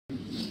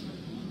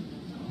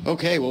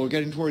Okay, well, we're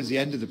getting towards the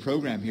end of the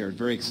program here. A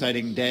very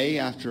exciting day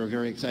after a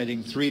very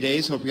exciting 3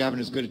 days. Hope you're having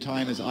as good a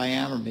time as I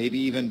am, or maybe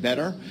even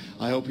better.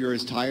 I hope you're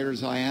as tired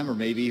as I am, or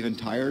maybe even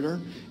tireder.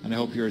 And I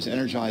hope you're as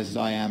energized as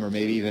I am, or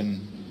maybe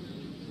even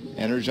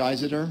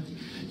energizeder,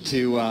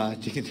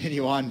 to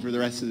continue on for the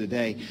rest of the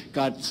day.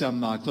 Got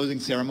some closing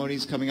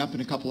ceremonies coming up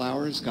in a couple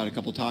hours. Got a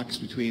couple talks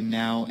between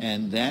now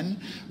and then.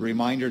 A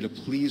reminder to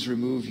please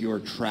remove your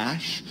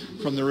trash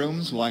from the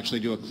rooms. We'll actually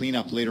do a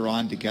cleanup later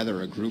on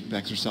together, a group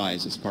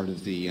exercise as part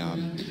of the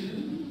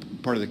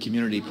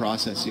community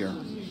process here.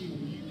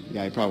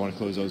 Yeah, you probably want to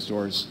close those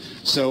doors.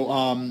 So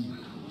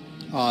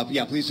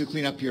yeah, please do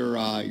clean up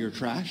your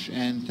trash,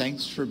 and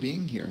thanks for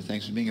being here.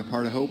 Thanks for being a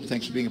part of Hope.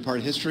 Thanks for being a part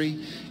of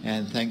history,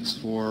 and thanks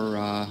for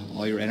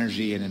all your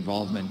energy and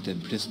involvement and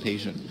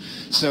participation.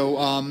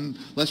 So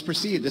let's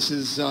proceed. This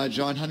is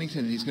John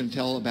Huntington, and he's going to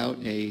tell about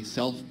a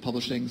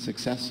self-publishing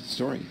success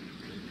story.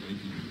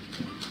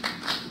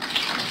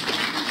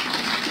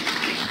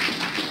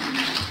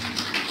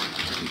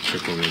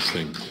 Triple this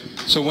thing.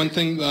 So one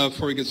thing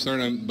before we get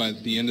started, by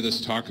the end of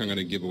this talk, I'm going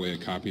to give away a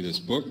copy of this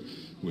book,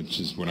 which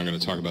is what I'm going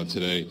to talk about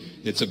today.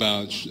 It's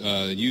about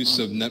use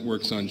of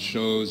networks on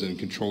shows and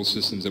control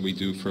systems that we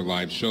do for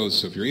live shows.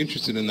 So if you're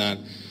interested in that,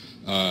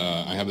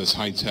 I have this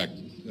high-tech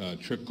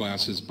trip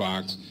glasses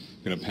box.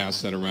 I'm going to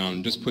pass that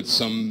around. Just put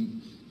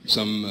some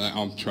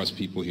I'll trust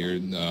people here.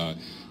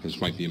 This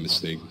might be a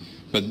mistake.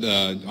 But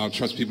I'll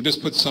trust people.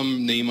 Just put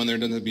some name on there. It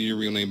doesn't have to be your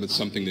real name, but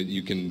something that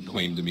you can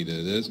claim to me that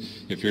it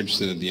is. If you're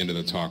interested at the end of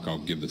the talk, I'll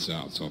give this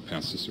out. So I'll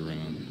pass this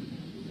around.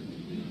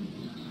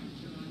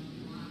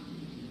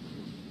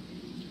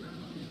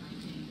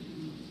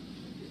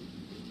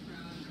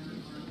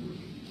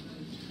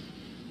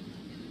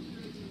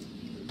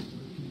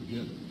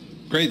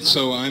 Great.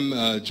 So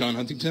I'm John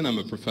Huntington. I'm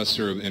a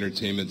professor of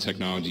entertainment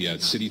technology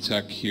at City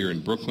Tech here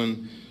in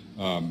Brooklyn.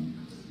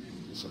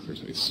 So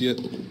first I can see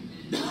it.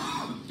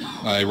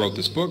 I wrote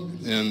this book,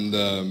 and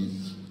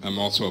I'm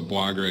also a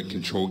blogger at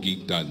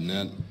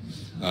controlgeek.net,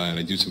 and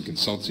I do some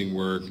consulting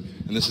work.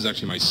 And this is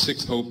actually my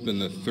sixth Hope,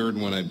 and the third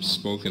one I've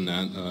spoken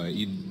at.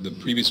 The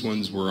previous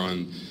ones were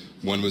on,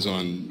 one was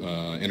on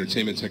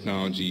entertainment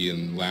technology,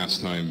 and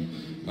last time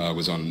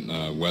was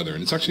on weather.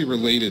 And it's actually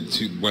related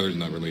to, weather's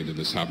not related to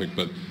this topic,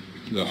 but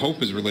the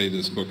Hope is related to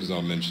this book, as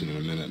I'll mention in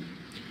a minute.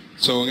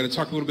 So I'm going to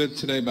talk a little bit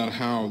today about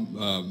how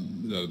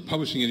the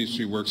publishing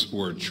industry works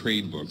for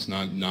trade books.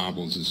 Not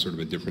novels is sort of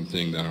a different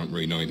thing that I don't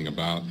really know anything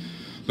about,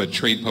 but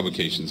trade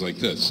publications like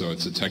this. So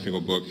it's a technical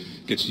book,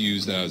 gets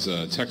used as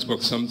a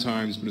textbook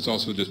sometimes, but it's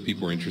also just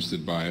people are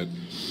interested by it.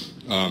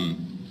 I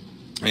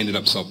ended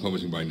up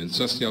self-publishing by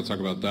necessity. I'll talk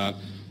about that.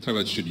 Talk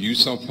about should you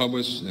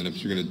self-publish, and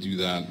if you're going to do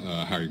that,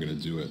 how you're going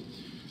to do it.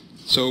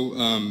 So,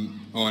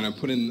 oh, and I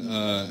put in,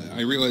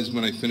 I realized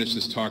when I finished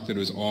this talk that it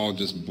was all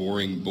just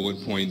boring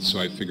bullet points, so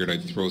I figured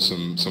I'd throw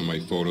some of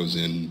my photos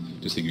in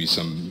just to give you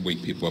some,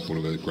 wake people up a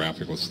little bit of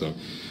graphical stuff.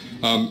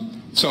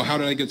 So how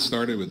did I get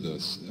started with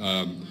this?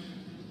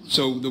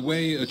 So the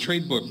way a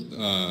trade book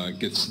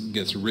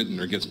gets written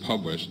or gets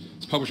published,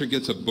 the publisher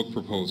gets a book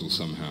proposal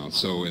somehow.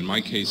 So in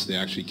my case, they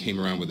actually came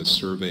around with a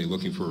survey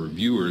looking for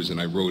reviewers, and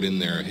I wrote in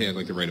there, hey, I'd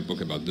like to write a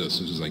book about this.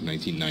 This was like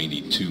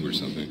 1992 or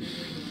something.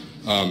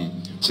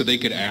 So they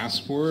could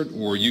ask for it,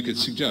 or you could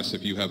suggest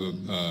if you have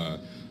a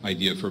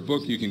idea for a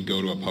book, you can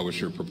go to a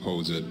publisher,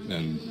 propose it,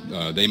 and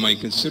they might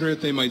consider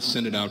it. They might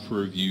send it out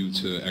for review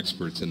to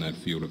experts in that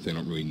field if they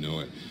don't really know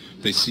it.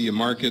 If they see a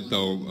market,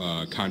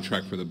 they'll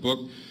contract for the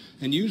book,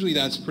 and usually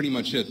that's pretty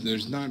much it.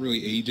 There's not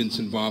really agents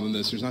involved in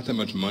this. There's not that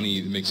much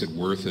money that makes it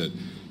worth it.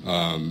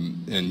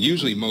 And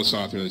usually most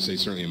authors, I say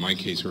certainly in my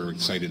case, are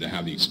excited to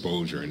have the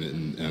exposure,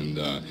 and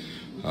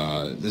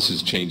this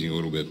is changing a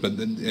little bit. But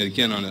then,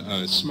 again, on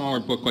a smaller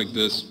book like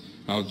this,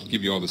 I'll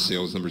give you all the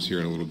sales numbers here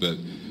in a little bit.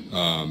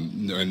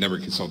 I never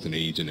consult an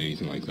agent,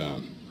 anything like that.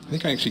 I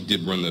think I actually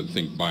did run the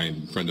thing by a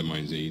friend of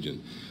mine's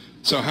agent.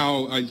 So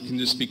how, I can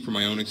just speak from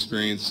my own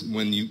experience.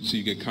 When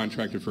you get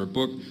contracted for a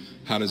book,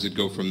 how does it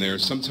go from there?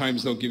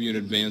 Sometimes they'll give you an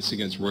advance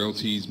against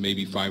royalties,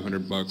 maybe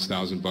 $500,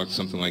 $1,000,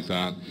 something like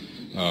that.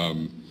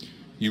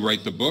 You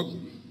write the book.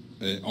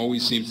 It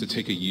always seems to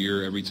take a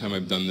year. Every time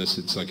I've done this,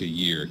 it's like a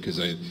year.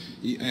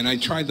 I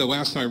tried, the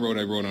last time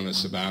I wrote on a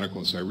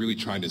sabbatical, so I really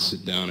tried to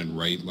sit down and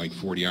write like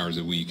 40 hours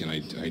a week, and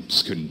I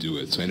just couldn't do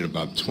it. So I ended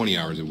up about 20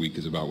 hours a week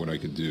is about what I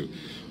could do.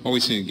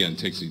 Always seeing, again,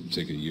 take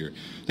a year.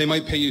 They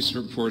might pay you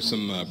for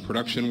some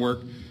production work.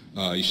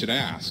 You should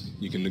ask.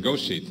 You can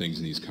negotiate things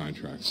in these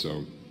contracts.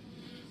 So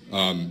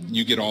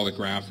you get all the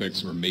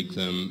graphics or make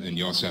them, and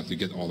you also have to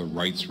get all the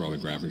rights for all the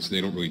graphics. They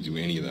don't really do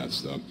any of that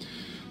stuff.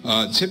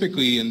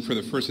 Typically, and for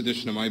the first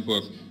edition of my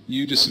book,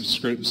 you just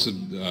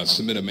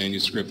submit a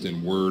manuscript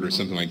in Word or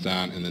something like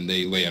that, and then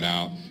they lay it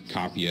out,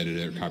 copy edit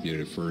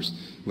it first,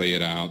 lay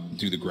it out,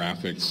 do the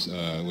graphics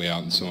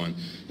layout and so on.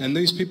 And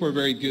these people are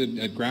very good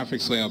at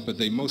graphics layout, but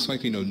they most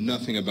likely know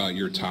nothing about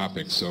your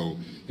topic. So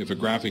if a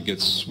graphic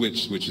gets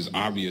switched, which is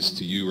obvious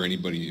to you or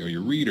anybody or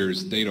your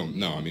readers, they don't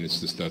know. I mean, it's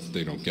just that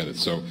they don't get it.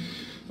 So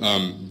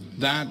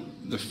that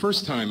the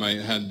first time I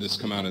had this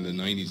come out in the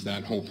 90s,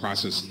 that whole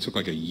process took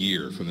like a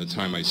year from the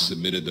time I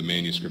submitted the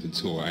manuscript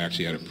until I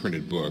actually had a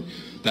printed book.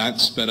 That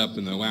sped up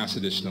in the last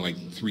edition to like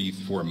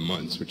 3-4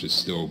 months, which is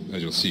still,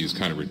 as you'll see, is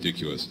kind of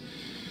ridiculous.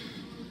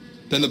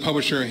 Then the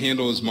publisher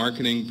handles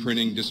marketing,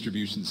 printing,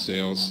 distribution,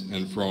 sales,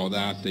 and for all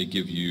that, they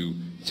give you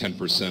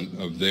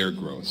 10% of their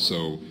growth.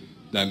 So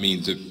that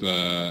means if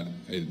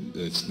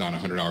it's not a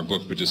 $100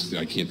 book, but just,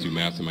 I can't do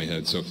math in my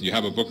head. So if you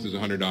have a book that's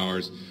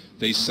 $100,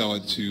 they sell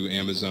it to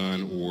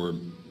Amazon or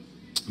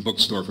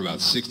bookstore for about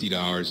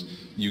 $60,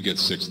 you get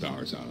 $6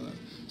 out of that.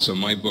 So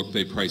my book,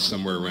 they price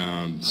somewhere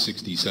around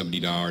 $60,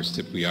 $70.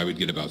 Typically, I would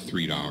get about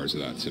 $3 of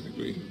that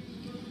typically.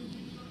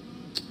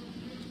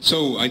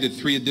 So I did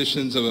 3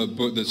 editions of a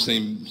book, the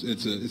same,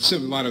 it's a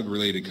lot of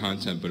related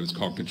content, but it was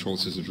called Control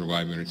Systems for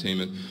Live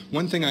Entertainment.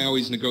 One thing I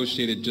always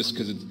negotiated, just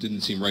because it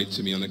didn't seem right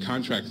to me on the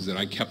contract, is that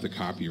I kept the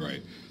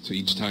copyright. So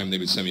each time they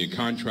would send me a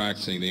contract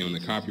saying they own the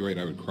copyright,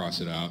 I would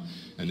cross it out,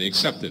 and they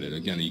accepted it.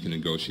 Again, you can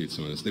negotiate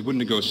some of this. They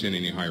wouldn't negotiate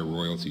any higher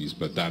royalties,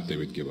 but that they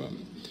would give up.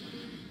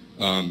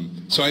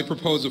 So I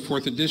proposed a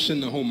 4th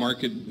edition. The whole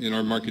market,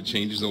 our market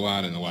changes a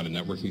lot, and a lot of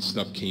networking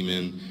stuff came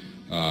in.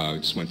 I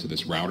just went to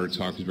this router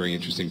talk. It was very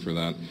interesting for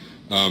that.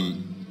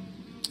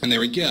 And they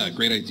were, yeah,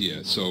 great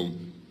idea. So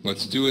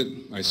let's do it.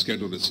 I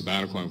scheduled a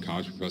sabbatical. I'm a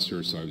college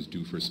professor, so I was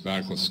due for a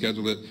sabbatical.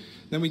 Scheduled it.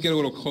 Then we get a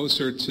little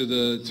closer to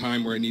the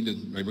time where I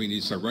really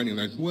need to start writing.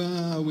 They're like,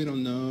 well, we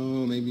don't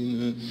know, maybe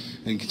not.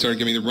 And started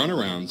giving me the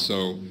runaround.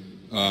 So,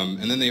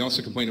 and then they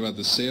also complained about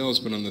the sales,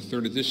 but on the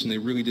 3rd edition, they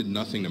really did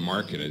nothing to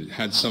market it. It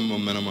had some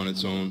momentum on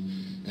its own,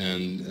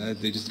 and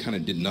they just kind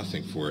of did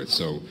nothing for it.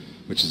 So,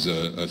 which is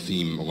a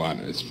theme a lot,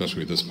 especially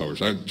with this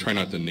publisher. I try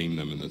not to name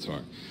them in the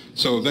talk.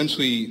 So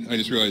eventually, I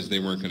just realized they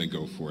weren't going to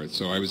go for it.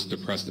 So I was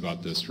depressed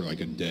about this for like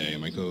a day.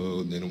 I'm like,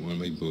 oh, they don't want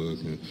my book.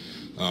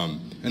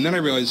 And then I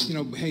realized,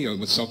 hey,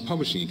 with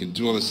self-publishing, you can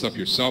do all this stuff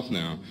yourself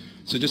now.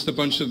 So just a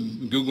bunch of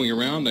Googling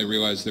around, I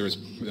realized there was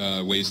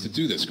ways to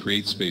do this.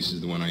 CreateSpace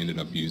is the one I ended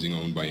up using,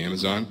 owned by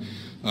Amazon.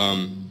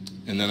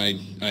 And then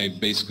I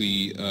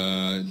basically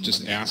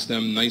just asked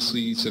them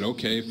nicely, said,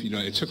 okay, if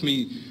it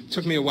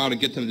took me a while to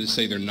get them to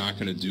say they're not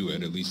going to do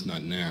it, at least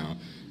not now.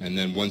 And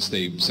then once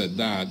they said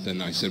that,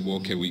 then I said, well,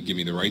 okay, will you give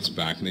me the rights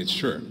back? And they said,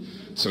 sure.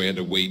 So I had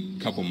to wait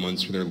a couple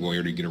months for their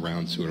lawyer to get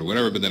around to it or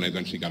whatever, but then I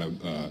eventually got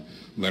a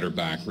letter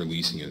back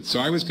releasing it. So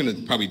I was going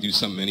to probably do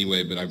something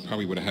anyway, but I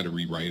probably would have had to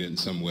rewrite it in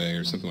some way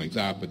or something like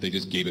that, but they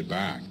just gave it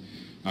back.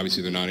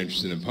 Obviously, they're not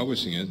interested in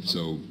publishing it,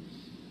 so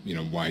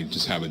why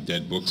just have a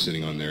dead book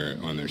sitting on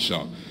their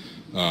shelf?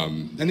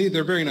 And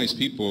they're very nice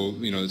people.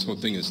 This whole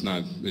thing is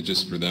not,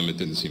 just for them, it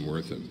didn't seem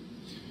worth it.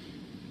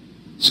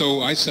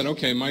 So I said,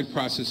 okay, my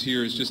process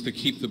here is just to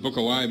keep the book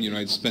alive.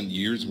 I'd spent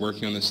years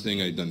working on this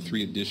thing. I'd done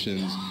 3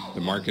 editions.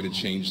 The market had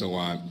changed a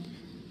lot.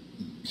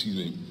 Excuse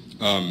me.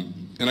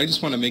 And I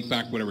just want to make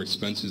back whatever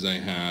expenses I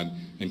had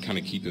and kind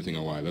of keep the thing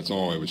alive. That's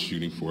all I was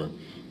shooting for.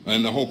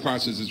 And the whole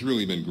process has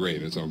really been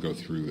great as I'll go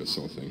through this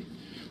whole thing.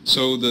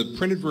 So the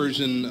printed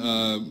version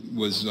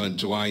was on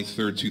July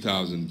 3rd,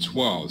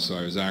 2012. So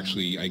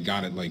I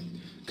got it like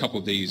a couple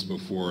days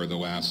before the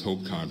last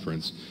Hope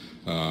conference.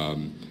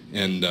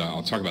 And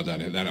I'll talk about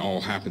that. That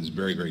all happens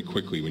very, very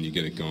quickly when you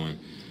get it going.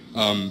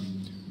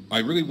 I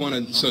really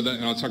wanted,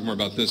 and I'll talk more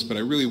about this, but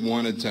I really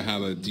wanted to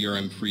have a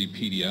DRM-free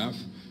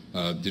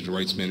PDF, digital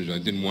rights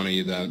management. I didn't want any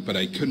of that, but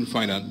I couldn't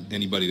find out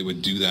anybody that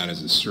would do that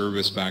as a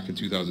service back in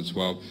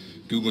 2012.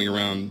 Googling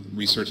around,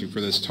 researching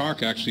for this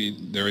talk, actually,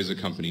 there is a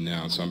company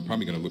now, so I'm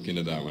probably going to look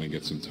into that when I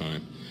get some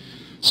time.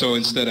 So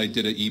instead, I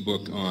did an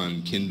ebook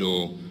on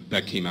Kindle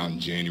that came out in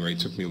January.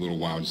 It took me a little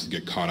while just to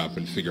get caught up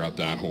and figure out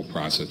that whole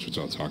process, which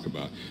I'll talk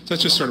about. So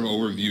that's just sort of an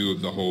overview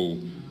of the whole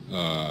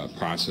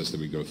process that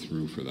we go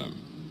through for them.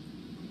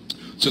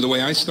 So the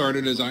way I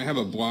started is I have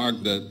a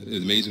blog that,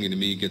 amazingly to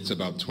me, gets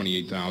about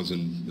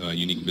 28,000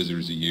 unique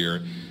visitors a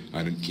year.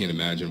 I can't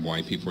imagine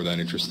why people are that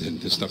interested in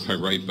the stuff I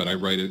write, but I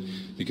write it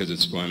because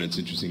it's fun, it's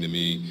interesting to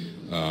me.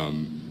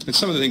 And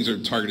some of the things are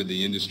targeted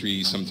the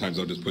industry. Sometimes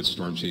I'll just put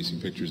storm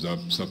chasing pictures up,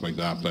 stuff like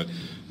that. But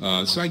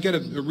so I get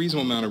a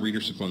reasonable amount of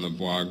readership on the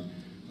blog.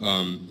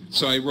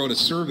 So I wrote a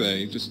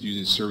survey, just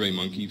using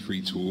SurveyMonkey,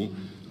 free tool,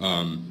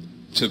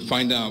 to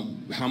find out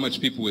how much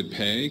people would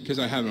pay, because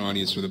I have an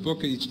audience for the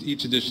book.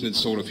 Each edition had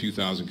sold a few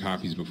thousand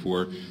copies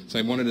before, so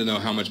I wanted to know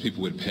how much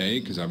people would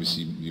pay, because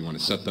obviously you want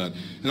to set that,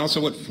 and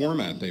also what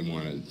format they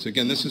wanted. So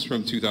again, this is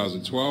from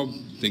 2012.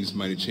 Things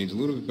might have changed a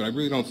little bit, but I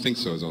really don't think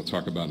so, as I'll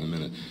talk about in a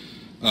minute.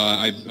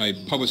 I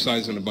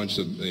publicized on a bunch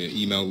of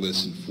email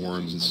lists and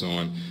forums and so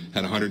on.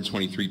 Had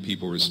 123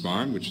 people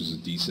respond, which is a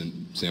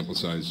decent sample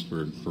size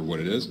for what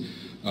it is.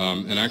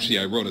 And actually,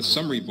 I wrote a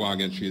summary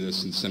blog entry of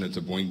this and sent it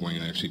to Boing Boing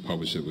and actually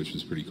published it, which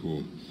was pretty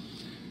cool.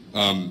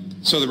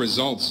 So the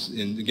results,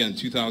 in, again,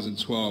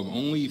 2012,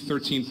 only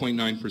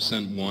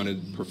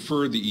 13.9%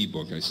 preferred the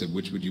ebook. I said,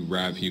 which would you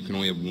rather? You can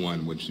only have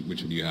one. Which would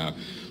you have?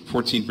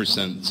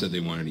 14% said they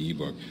wanted an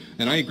ebook.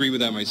 And I agree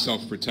with that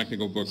myself for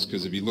technical books,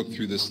 because if you look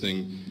through this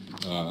thing,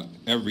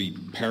 every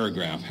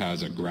paragraph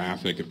has a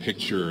graphic, a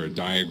picture, a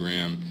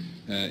diagram,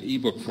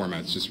 ebook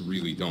formats just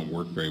really don't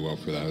work very well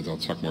for that. I'll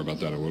talk more about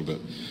that in a little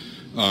bit.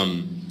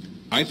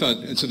 I thought,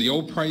 and so the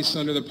old price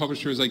under the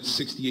publisher is like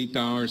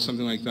 $68,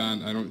 something like that.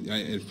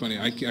 It's funny,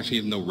 I actually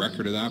have no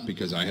record of that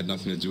because I had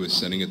nothing to do with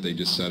setting it, they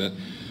just set it.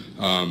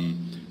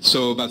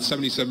 So about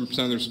 77%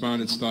 of the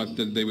respondents thought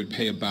that they would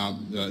pay about,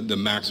 the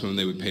maximum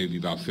they would pay would be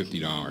about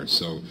 $50.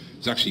 So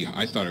it's actually,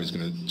 I thought I was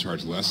going to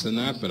charge less than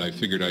that, but I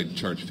figured I'd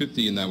charge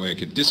 $50 and that way I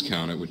could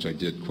discount it, which I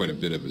did quite a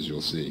bit of, as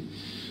you'll see.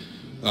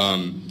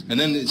 And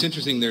then it's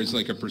interesting, there's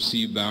like a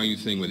perceived value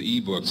thing with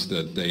ebooks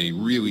that they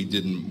really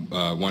didn't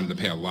wanted to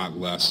pay a lot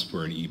less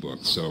for an ebook.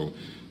 So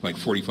like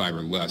 45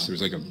 or less.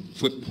 There's like a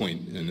flip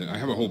point, and I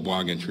have a whole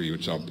blog entry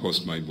which I'll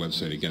post on my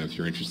website again if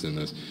you're interested in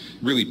this.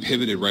 Really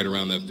pivoted right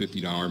around that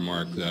 $50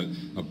 mark, that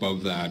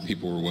above that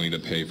people were willing to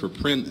pay for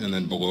print, and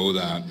then below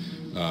that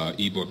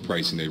ebook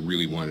pricing they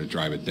really wanted to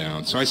drive it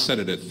down. So I set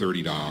it at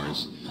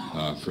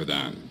 $30 for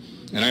that.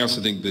 And I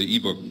also think the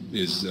ebook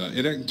is,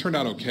 it turned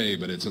out okay,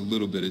 but it's a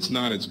little bit, it's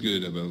not as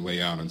good of a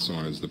layout and so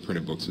on as the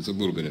printed books. It's a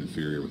little bit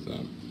inferior with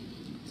that.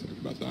 Let's talk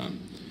about that.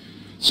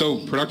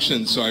 So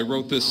production, so I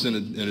wrote this in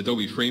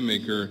Adobe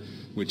FrameMaker,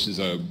 which is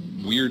a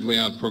weird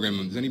layout program.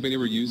 Has anybody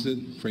ever used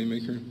it,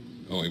 FrameMaker?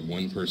 Oh, like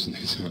one person.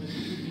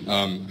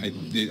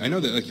 I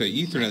know that like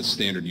the Ethernet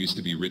standard used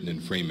to be written in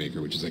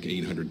FrameMaker, which is like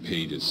 800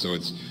 pages. So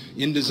it's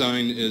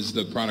InDesign is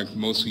the product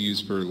mostly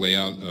used for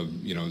layout of,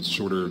 you know,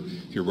 shorter,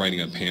 if you're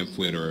writing a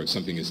pamphlet or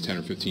something is 10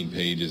 or 15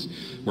 pages,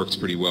 works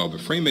pretty well. But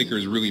FrameMaker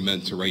is really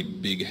meant to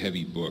write big,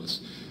 heavy books.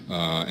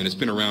 And it's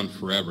been around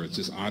forever. It's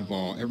this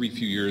oddball. Every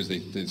few years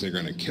they're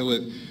going to kill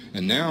it.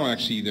 And now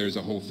actually there's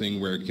a whole thing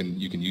where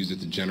you can use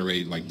it to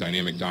generate like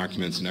dynamic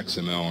documents and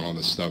XML and all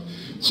this stuff.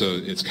 So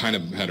it's kind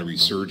of had a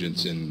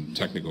resurgence in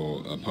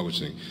technical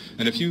publishing.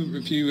 And if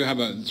you have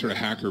a sort of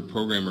hacker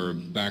programmer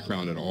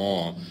background at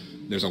all,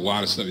 there's a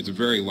lot of stuff. It's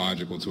very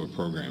logical to a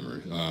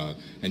programmer,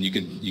 and you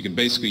can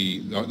basically,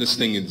 this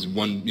thing is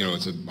one, you know,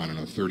 it's I don't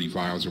know, 30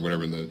 files or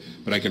whatever.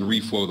 But I can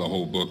reflow the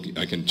whole book.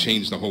 I can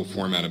change the whole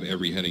format of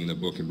every heading in the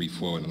book and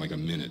reflow it in like a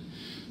minute,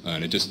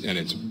 and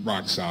it's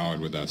rock solid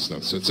with that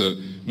stuff. So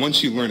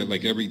once you learn it,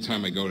 like every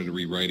time I go to the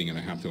rewriting and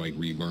I have to like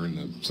relearn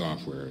the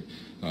software.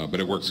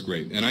 But it works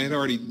great. And I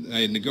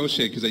had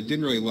negotiated, because I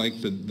didn't really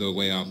like the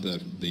layout oh,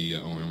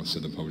 I almost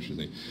said the publisher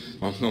thing.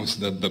 Almost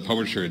the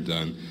publisher had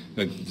done.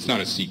 It's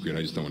not a secret,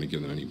 I just don't want to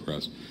give them any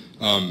press.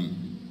 I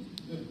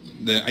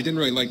didn't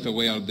really like the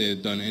layout they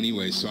had done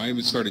anyway, so I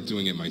started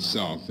doing it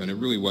myself, and it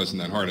really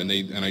wasn't that hard. And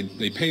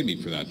they paid me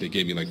for that. They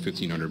gave me like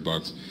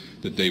 $1,500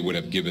 that they would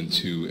have given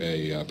to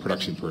a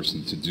production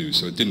person to do.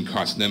 So it didn't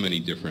cost them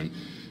any different.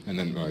 And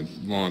then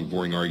long,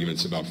 boring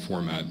arguments about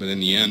format. But in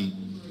the end,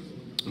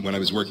 when I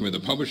was working with the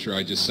publisher,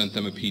 I just sent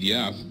them a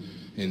PDF,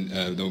 and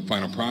the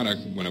final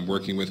product, when I'm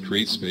working with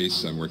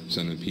CreateSpace, I'm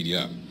sending a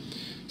PDF.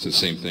 It's the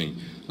same thing.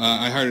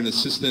 I hired an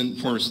assistant,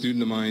 former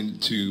student of mine,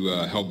 to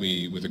help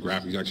me with the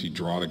graphics, actually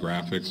draw the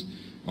graphics,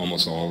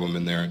 almost all of them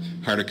in there.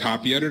 Hired a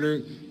copy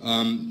editor.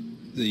 In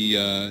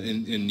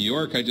New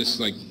York, I just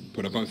like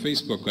put up on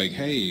Facebook, like,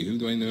 hey, who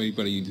do I know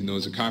anybody who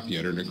knows a copy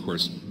editor? And of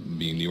course,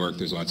 being in New York,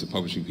 there's lots of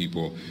publishing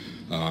people.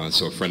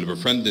 So a friend of a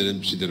friend did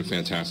it. She did a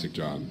fantastic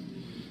job.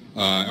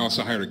 I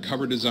also hired a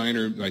cover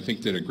designer who I think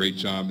did a great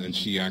job, and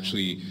she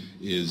actually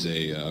is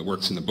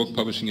works in the book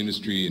publishing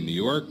industry in New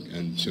York,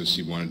 and so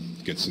she wanted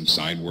to get some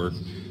side work,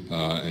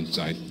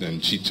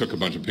 and she took a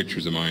bunch of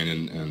pictures of mine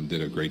and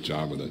did a great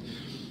job with it.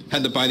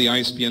 Had to buy the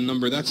ISBN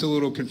number. That's a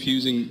little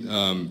confusing.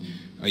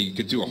 You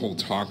could do a whole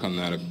talk on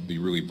that. It would be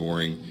really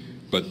boring.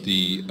 But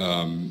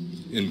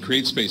in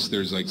CreateSpace,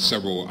 there's like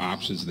several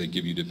options they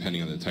give you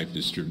depending on the type of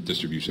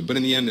distribution. But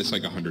in the end, it's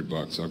like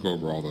 $100. I'll go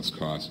over all those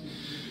costs.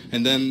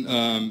 And then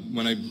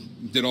when I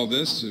did all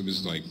this, it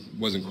was like,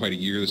 wasn't quite a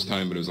year this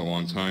time, but it was a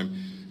long time,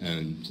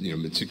 and you know,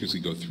 meticulously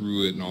go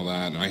through it and all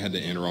that. And I had to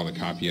enter all the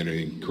copy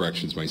editing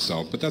corrections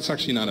myself, but that's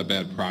actually not a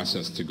bad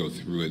process to go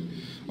through it.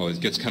 Well,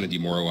 it gets kind of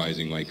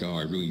demoralizing, like, oh,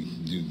 I really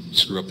do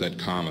screw up that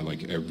comma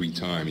like every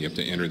time. You have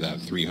to enter that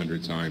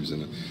 300 times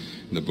in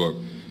the book.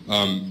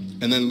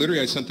 And then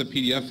literally I sent the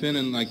PDF in,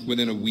 and like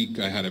within a week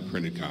I had a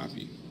printed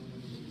copy,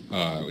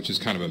 which is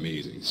kind of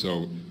amazing.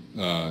 So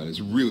it's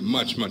really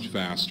much, much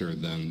faster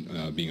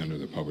than being under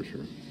the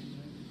publisher.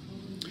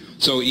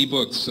 So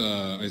ebooks,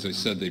 as I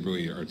said, they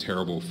really are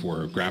terrible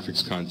for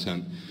graphics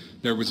content.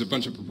 There was a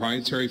bunch of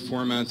proprietary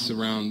formats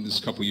around this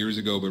a couple years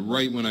ago, but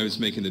right when I was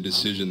making the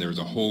decision, there was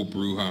a whole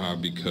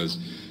brouhaha because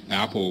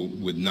Apple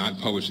would not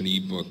publish an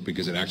ebook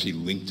because it actually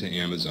linked to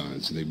Amazon,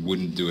 so they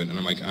wouldn't do it. And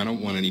I'm like, I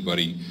don't want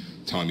anybody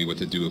telling me what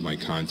to do with my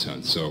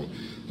content. So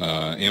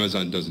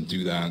Amazon doesn't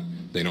do that.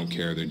 They don't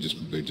care. They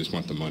just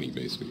want the money,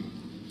 basically.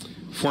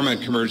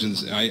 Format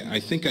conversions, I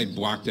think I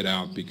blocked it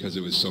out because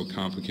it was so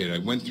complicated.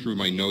 I went through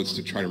my notes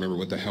to try to remember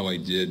what the hell I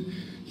did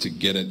to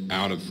get it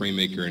out of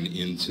FrameMaker and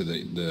into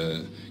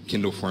the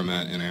Kindle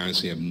format, and I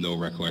honestly have no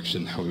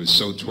recollection how it was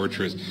so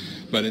torturous.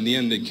 But in the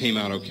end, it came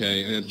out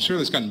okay. And I'm sure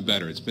it's gotten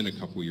better. It's been a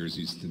couple of years.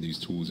 These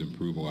tools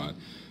improve a lot.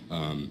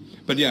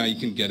 But yeah, you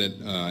can get it.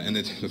 And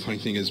the funny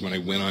thing is, when I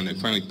went on, I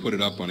finally put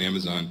it up on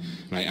Amazon,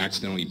 and I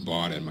accidentally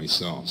bought it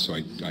myself. So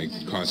I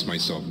cost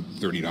myself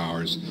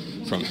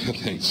 $30 from the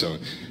thing. So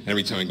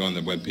every time I go on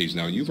the webpage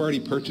now, you've already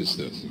purchased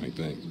this, I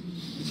think.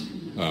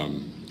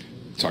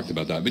 Talked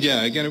about that. But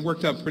yeah, again, it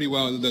worked out pretty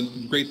well. The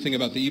great thing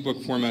about the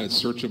ebook format,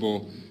 it's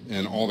searchable,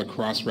 and all the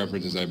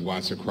cross-references, I have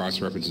lots of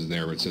cross-references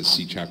there where it says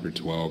see chapter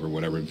 12 or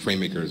whatever.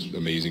 FrameMaker is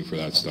amazing for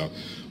that stuff.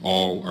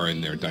 All are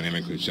in there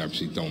dynamically, which I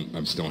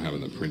still have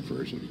in the print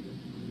version.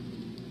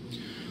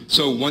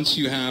 So once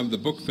you have the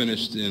book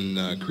finished in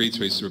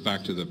CreateSpace, we're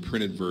back to the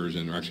printed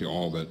version, or actually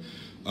all of it.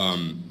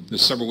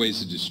 There's several ways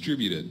to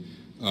distribute it.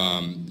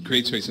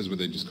 CreateSpace has what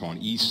they just call an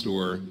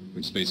e-store,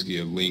 which is basically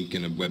a link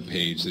and a web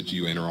page that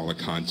you enter all the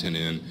content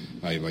in.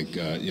 I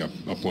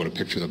upload a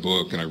picture of the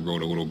book, and I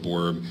wrote a little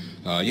blurb.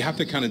 You have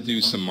to kind of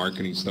do some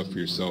marketing stuff for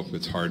yourself.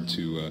 It's hard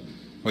to.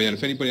 Oh yeah, and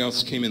if anybody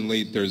else came in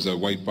late, there's a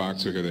white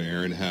box over here that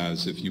Aaron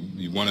has. If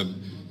you want to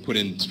put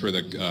in for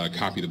the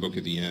copy of the book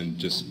at the end,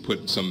 just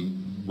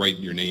write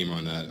your name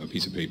on a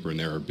piece of paper in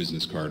there, or a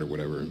business card or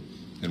whatever,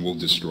 and we'll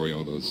destroy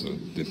all those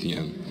at the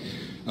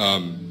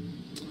end.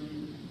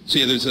 So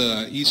yeah, there's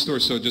a e-store,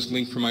 so just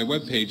link from my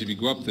webpage. If you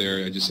go up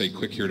there, I just say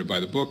click here to buy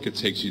the book. It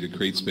takes you to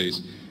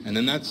CreateSpace, and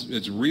then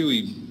it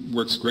really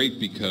works great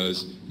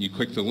because you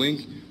click the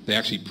link. They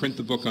actually print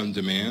the book on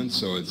demand,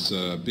 so it's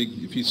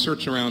big. If you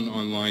search around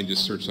online,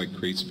 just search like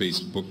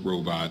CreateSpace Book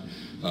Robot.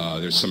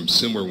 There's some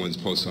similar ones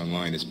posted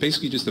online. It's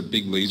basically just a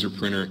big laser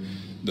printer.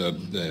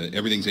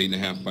 Everything's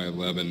 8.5 by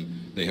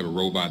 11. They have a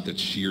robot that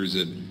shears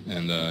it,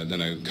 and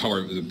then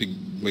a big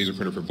laser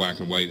printer for black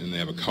and white, and they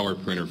have a color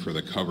printer for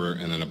the cover,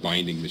 and then a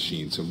binding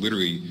machine. So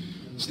literally,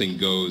 this thing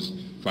goes,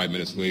 5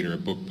 minutes later, a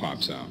book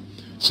pops out.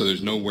 So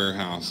there's no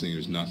warehousing,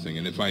 there's nothing.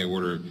 And if I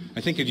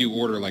think if you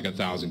order like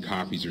 1,000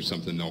 copies or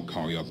something, they'll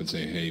call you up and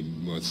say, hey,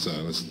 let's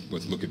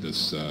look at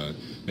this.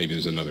 Maybe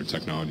there's another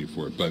technology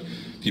for it. But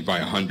if you buy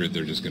 100,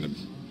 they're just going to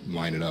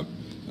line it up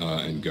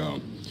and go.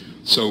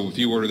 So if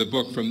you order the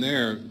book from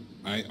there,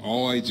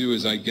 all I do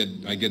is I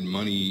get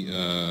money,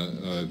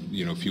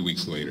 a few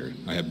weeks later.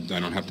 I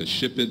don't have to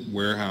ship it,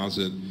 warehouse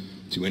it,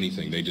 do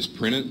anything. They just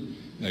print it.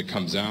 It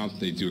comes out.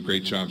 They do a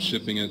great job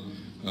shipping it,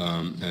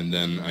 and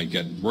then I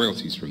get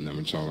royalties from them,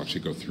 which I'll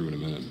actually go through in a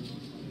minute.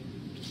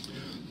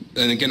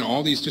 And again,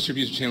 all these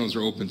distribution channels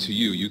are open to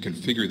you. You can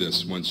figure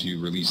this once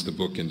you release the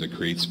book into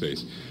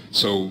CreateSpace.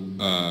 So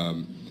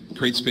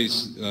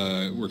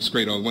CreateSpace works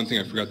great. One thing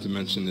I forgot to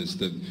mention is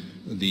that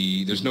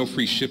there's no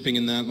free shipping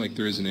in that like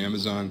there is in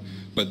Amazon,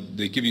 but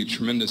they give you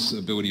tremendous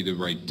ability to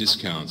write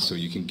discounts. So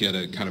you can get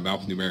a kind of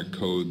alphanumeric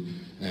code,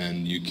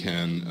 and you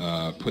can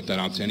put that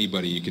out to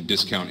anybody. You can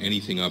discount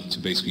anything up to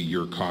basically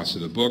your cost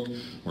of the book,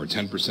 or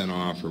 10%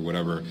 off, or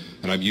whatever.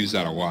 And I've used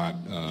that a lot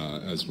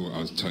as I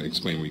was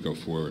explaining when we go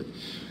forward.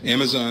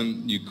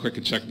 Amazon, you click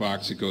a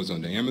checkbox, it goes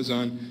onto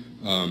Amazon.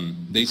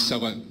 They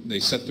sell it. They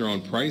set their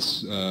own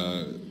price.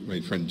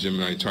 My friend Jim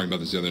and I were talking about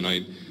this the other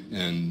night,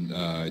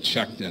 and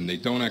checked, and they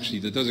don't actually.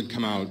 That doesn't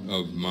come out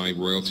of my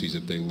royalties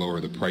if they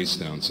lower the price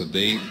down. So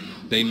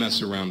they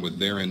mess around with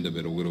their end of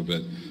it a little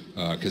bit,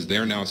 because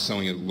they're now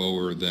selling it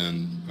lower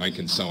than I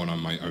can sell it on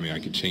my. I mean, I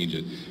could change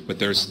it, but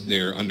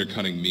they're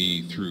undercutting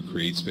me through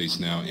CreateSpace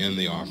now, and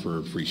they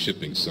offer free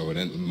shipping. So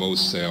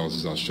most sales,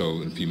 as I'll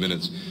show in a few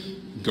minutes,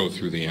 go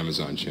through the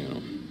Amazon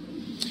channel.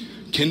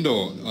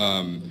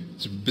 Kindle.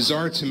 It's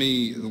bizarre to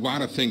me. A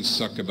lot of things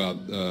suck about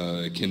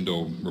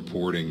Kindle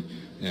reporting,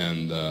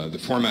 and the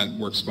format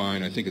works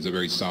fine. I think it's a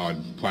very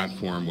solid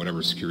platform,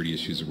 whatever security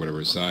issues or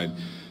whatever aside.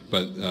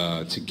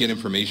 But to get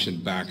information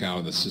back out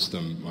of the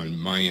system on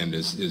my end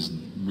is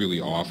really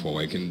awful.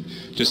 I can,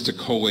 just to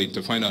collate,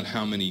 to find out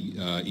how many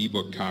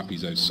ebook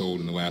copies I've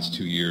sold in the last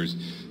 2 years,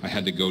 I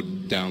had to go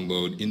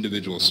download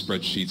individual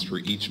spreadsheets for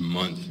each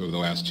month over the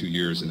last 2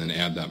 years and then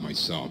add that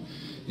myself.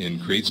 In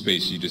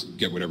CreateSpace, you just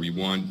get whatever you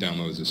want,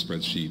 download as a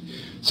spreadsheet.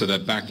 So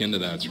that back end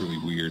of that's really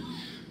weird.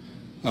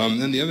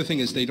 Then the other thing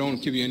is they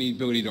don't give you any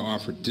ability to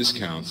offer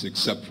discounts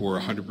except for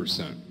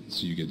 100%.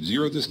 So you get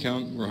 0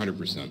 discount or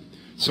 100%.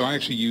 So I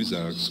actually use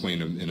that. I'll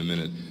explain in a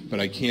minute. But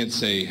I can't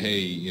say,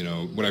 hey,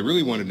 what I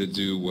really wanted to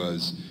do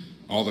was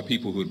all the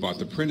people who had bought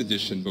the print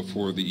edition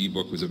before the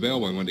ebook was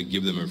available, I wanted to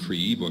give them a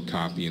free ebook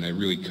copy, and I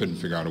really couldn't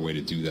figure out a way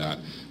to do that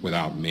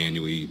without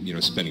manually,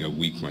 spending a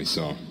week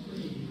myself.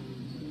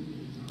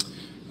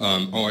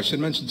 I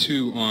should mention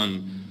too,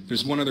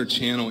 there's one other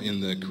channel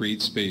in the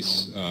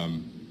CreateSpace,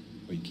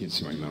 you can't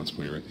see my mouse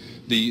pointer, right?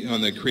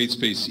 On the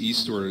CreateSpace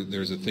e-store,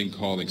 there's a thing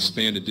called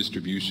expanded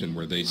distribution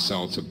where they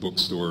sell to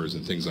bookstores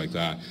and things like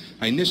that.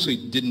 I initially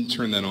didn't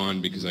turn that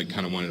on because I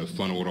kind of wanted to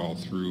funnel it all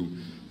through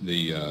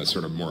the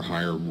sort of more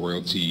higher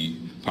royalty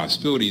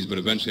possibilities, but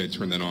eventually I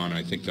turned that on.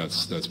 I think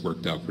that's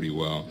worked out pretty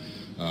well.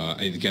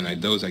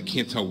 Those I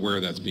can't tell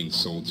where that's being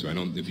sold to.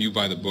 If you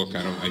buy the book,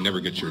 I never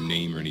get your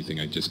name or anything.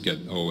 I just get,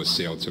 a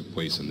sale took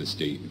place on this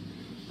date.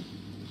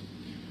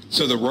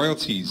 So the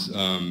royalties, if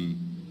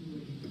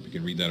you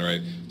can read that all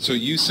right. So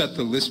you set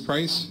the list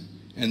price,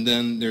 and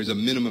then there's a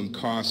minimum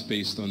cost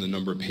based on the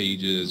number of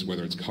pages,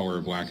 whether it's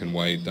color, black and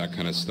white, that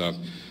kind of stuff.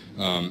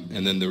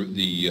 And then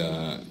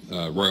the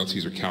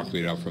royalties are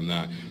calculated out from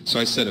that. So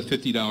I set a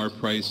 $50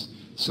 price.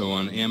 So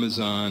on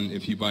Amazon,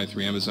 if you buy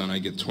through Amazon, I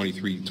get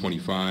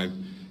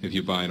 $23.25. If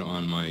you buy it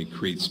on my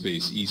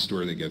CreateSpace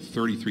e-store, they get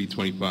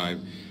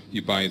 $33.25.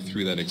 You buy it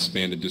through that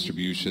expanded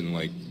distribution,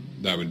 like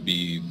that would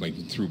be like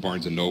through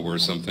Barnes & Noble or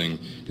something,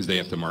 because they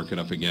have to mark it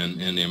up again,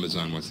 and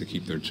Amazon wants to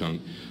keep their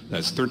chunk.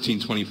 That's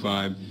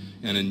 $13.25,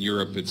 and in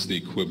Europe, it's the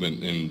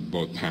equivalent in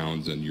both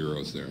pounds and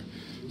euros there.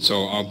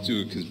 So I'll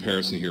do a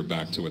comparison here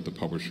back to what that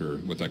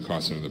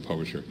costs under the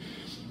publisher.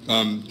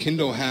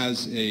 Kindle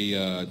has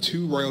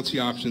two royalty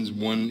options.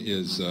 One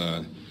is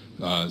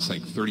it's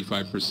like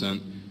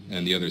 35%,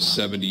 and the other is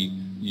 70%.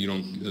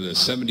 The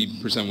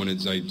 70% one,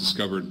 as I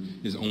discovered,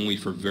 is only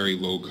for very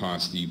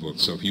low-cost ebooks.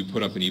 So if you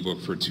put up an ebook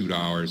for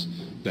 $2,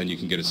 then you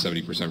can get a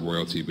 70%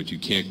 royalty, but you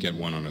can't get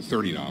one on a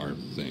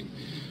 $30 thing.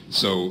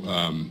 So,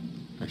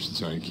 actually,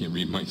 sorry, I can't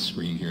read my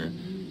screen here.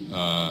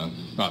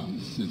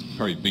 It's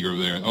probably bigger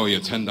over there. Oh yeah,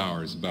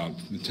 $10, about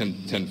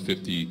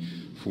 $10.50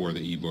 for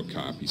the ebook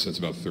copy. So it's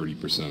about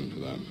 30%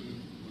 of that.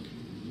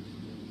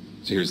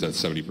 So here's that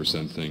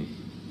 70% thing.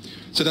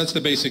 So that's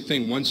the basic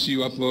thing. Once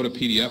you upload a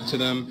PDF to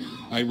them,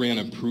 I ran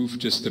a proof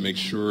just to make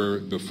sure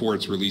before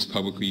it's released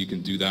publicly you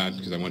can do that,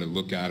 because I want to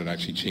look at it,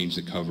 actually change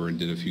the cover and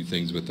did a few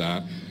things with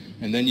that.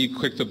 And then you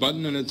click the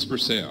button and it's for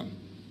sale.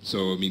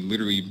 So I mean,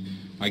 literally,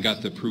 I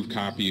got the proof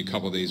copy a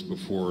couple of days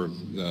before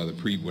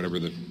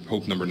the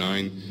Hope number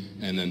 9,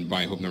 and then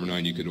by Hope number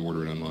 9 you could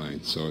order it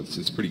online. So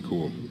it's pretty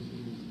cool.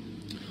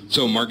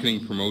 So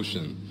marketing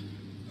promotion,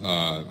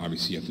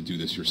 obviously you have to do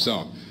this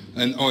yourself.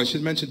 And I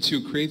should mention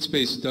too,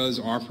 CreateSpace does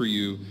offer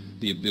you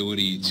the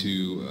ability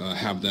to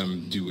have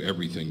them do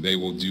everything. They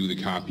will do the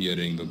copy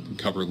editing, the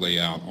cover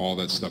layout, all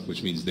that stuff,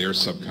 which means they're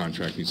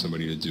subcontracting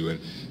somebody to do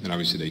it, and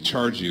obviously they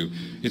charge you.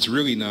 It's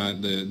really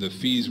not, the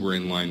fees were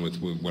in line with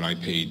what I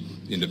paid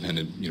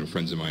independent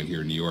friends of mine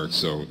here in New York,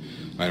 so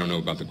I don't know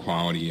about the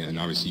quality, and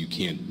obviously you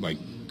can't like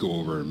go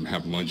over and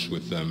have lunch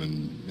with them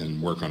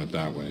and work on it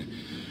that way.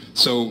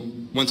 So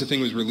once the thing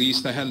was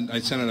released, I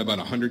sent out about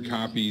 100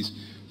 copies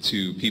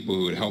to people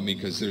who would help me,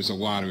 because there's a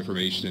lot of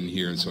information in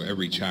here, and so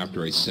every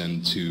chapter I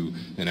send to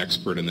an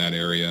expert in that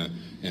area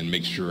and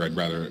make sure I'd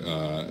rather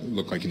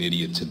look like an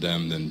idiot to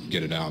them than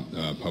get it out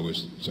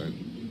published. Sorry. Did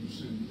you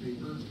send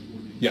paper?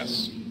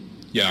 Yes.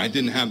 Yeah, I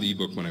didn't have the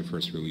ebook when I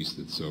first released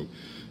it, so.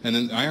 And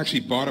then I actually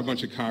bought a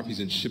bunch of copies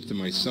and shipped them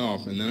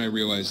myself, and then I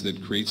realized that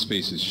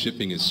CreateSpace's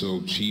shipping is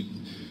so cheap,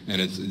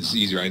 and it's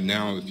easier.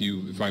 Now,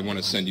 if I want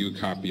to send you a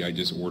copy, I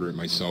just order it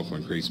myself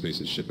on CreateSpace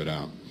and ship it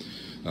out.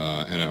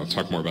 And I'll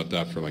talk more about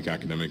that for like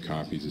academic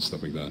copies and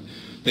stuff like that.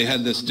 They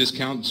had this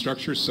discount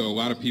structure, so a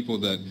lot of people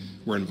that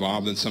were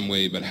involved in some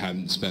way but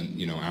hadn't spent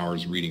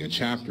hours reading a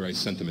chapter, I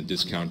sent them a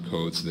discount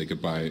code so they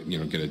could buy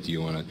get a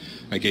deal on it.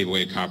 I gave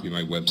away a copy of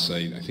my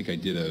website. I think I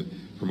did a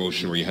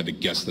promotion where you had to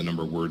guess the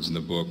number of words in the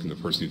book, and the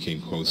person who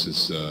came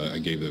closest I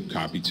gave the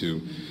copy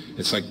to.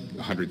 It's like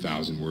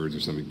 100,000 words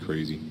or something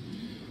crazy.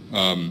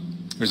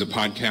 There's a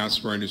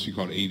podcast for our industry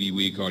called AV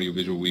Week,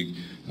 Audiovisual Week.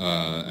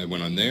 I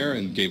went on there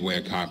and gave away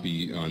a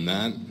copy on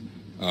that.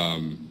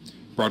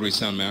 Broadway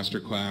Sound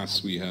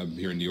Masterclass we have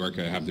here in New York.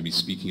 I have to be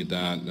speaking at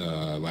that.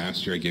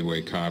 Last year I gave away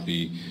a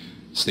copy.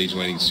 Stage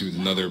Lighting Suit,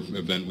 another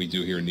event we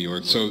do here in New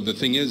York. So the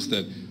thing is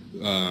that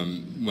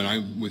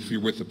if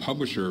you're with the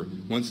publisher,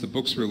 once the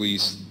book's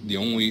released,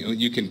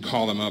 you can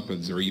call them up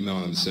or email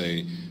them and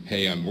say,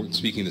 hey, I'm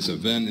speaking at this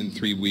event in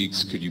 3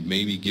 weeks. Could you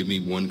maybe give me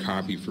one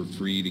copy for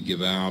free to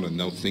give out? And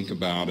they'll think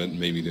about it.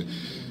 Maybe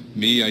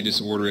me, I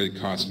just order it. It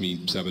costs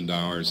me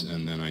 $7,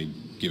 and then I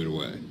give it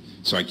away.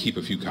 So I keep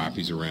a few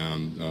copies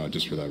around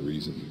just for that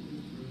reason.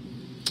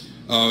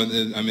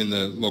 I'm in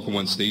the Local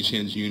 1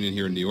 Stagehands Union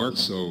here in New York,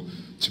 so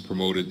to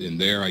promote it in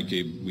there,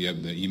 we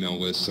have the email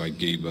list, so I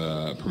gave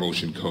a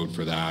promotion code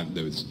for that. I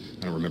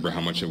don't remember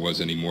how much it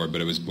was anymore,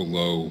 but it was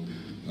below,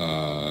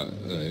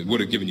 it would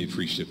have given you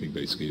free shipping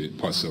basically,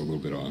 plus a little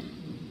bit off.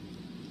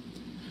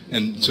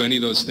 And so any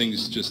of those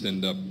things just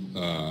end up,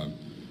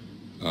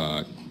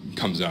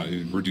 comes out,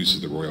 it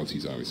reduces the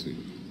royalties obviously.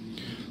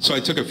 So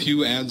I took a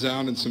few ads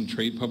out in some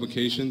trade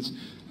publications.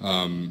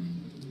 And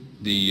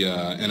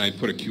I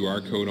put a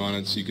QR code on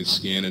it so you could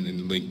scan it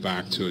and link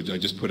back to it. I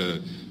just put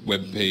a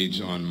web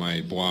page on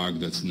my blog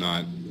that's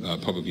not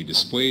publicly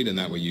displayed, and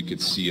that way you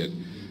could see it.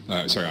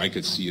 I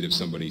could see it if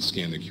somebody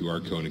scanned the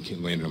QR code and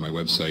it landed on my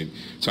website.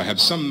 So I have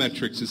some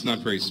metrics. It's not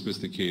very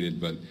sophisticated,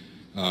 but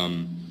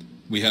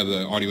we have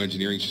the Audio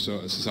Engineering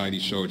Society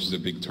show, which is a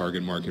big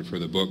target market for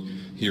the book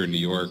here in New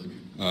York.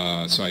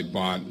 So I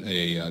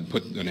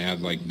put an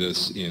ad like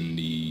this in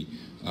the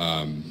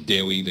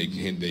daily.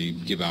 They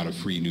give out a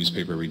free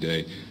newspaper every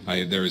day.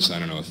 There's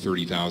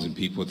 30,000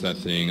 people with that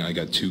thing. I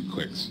got 2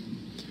 clicks.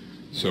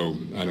 So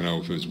I don't know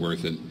if it was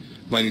worth it.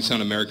 Lighting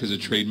Sound America is a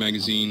trade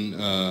magazine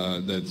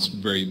that's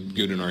very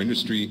good in our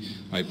industry.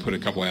 I put a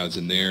couple ads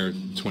in there,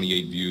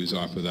 28 views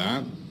off of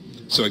that.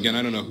 So again,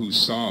 I don't know who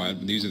saw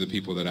it. These are the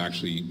people that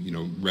actually,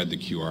 read the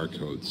QR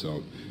code.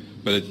 So,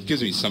 but it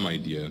gives me some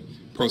idea.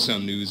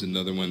 ProSound News,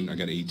 another one. I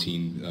got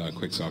 18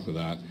 clicks off of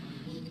that.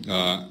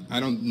 I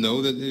don't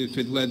know that if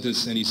it led to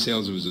any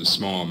sales, it was a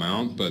small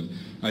amount, but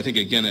I think,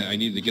 again, I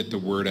needed to get the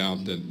word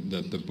out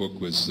that the book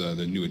was,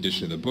 the new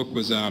edition of the book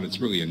was out. It's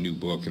really a new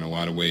book in a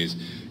lot of ways.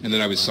 And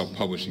then I was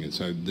self-publishing it,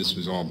 so this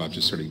was all about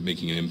just sort of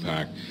making an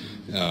impact.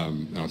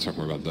 And I'll talk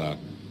more about that.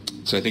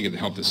 So I think it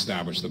helped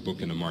establish the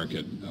book in the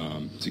market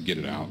to get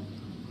it out.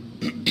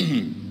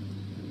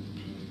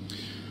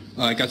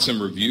 I got some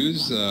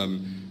reviews.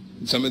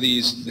 Some of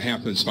these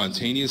happen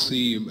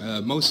spontaneously.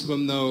 Most of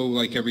them, though,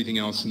 like everything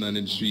else in that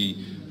industry,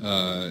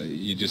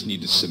 you just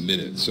need to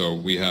submit it. So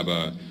we have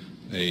a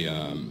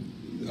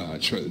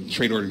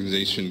trade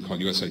organization called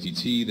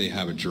USITT. They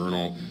have a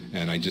journal,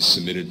 and I just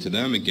submitted to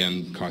them.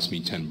 Again, cost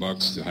me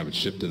 $10 to have it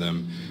shipped to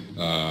them,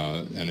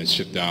 and it's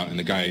shipped out. And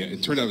the guy,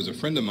 it turned out, was a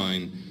friend of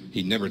mine.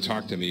 He'd never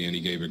talked to me, and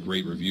he gave a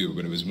great review,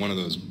 but it was one of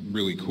those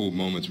really cool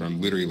moments where I'm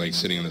literally like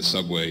sitting on the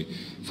subway,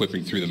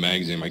 flipping through the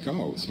magazine, like,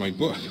 oh, it's my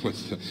book.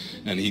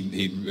 And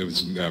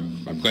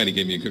I'm glad he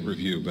gave me a good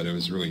review, but that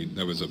was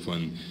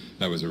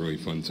a really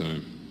fun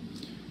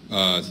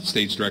time.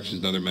 Stage Directions,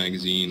 another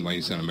magazine.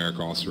 Lighting Sound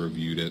America also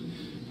reviewed it.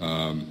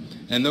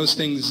 And those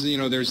things,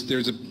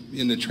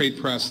 in the trade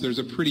press, there's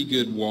a pretty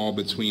good wall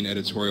between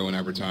editorial and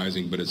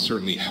advertising, but it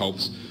certainly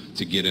helps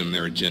to get in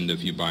their agenda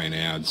if you buy an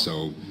ad.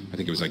 So I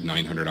think it was like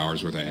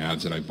 $900 worth of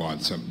ads that I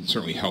bought, so it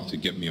certainly helped to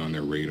get me on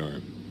their radar.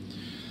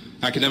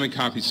 Academic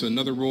copies. So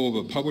another role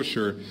of a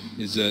publisher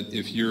is that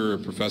if you're a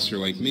professor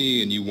like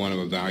me and you want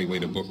to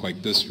evaluate a book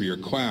like this for your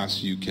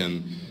class, you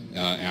can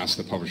ask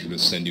the publisher to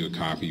send you a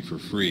copy for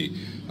free.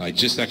 I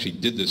just actually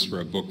did this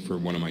for a book for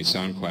one of my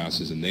sound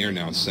classes, and they are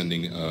now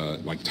sending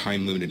like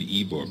time-limited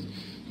ebook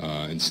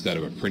instead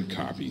of a print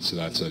copy. So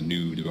that's a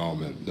new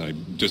development that I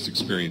just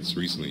experienced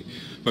recently.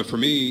 But for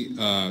me,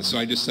 so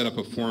I just set up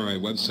a form on my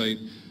website.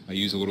 I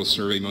use a little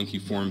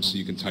SurveyMonkey form so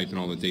you can type in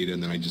all the data,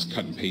 and then I just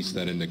cut and paste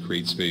that into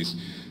CreateSpace,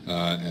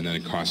 and then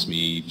it costs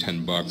me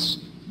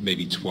 $10,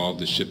 maybe 12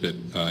 to ship it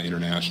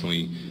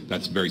internationally.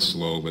 That's very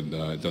slow, but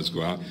it does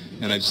go out.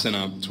 And I've sent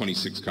out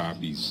 26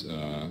 copies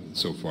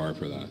so far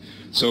for that.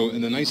 So,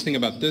 and the nice thing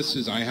about this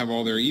is I have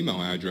all their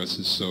email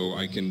addresses, so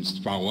I can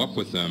follow up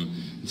with them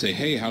and say,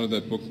 hey, how did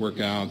that book work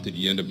out? Did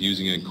you end up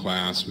using it in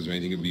class? Was there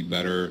anything that would be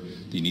better?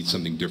 Do you need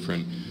something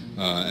different?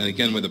 And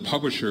again, with a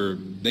publisher,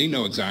 they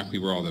know exactly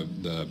where all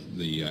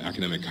the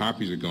academic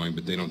copies are going,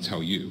 but they don't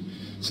tell you.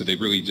 So they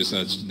really just,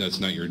 that's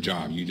not your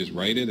job. You just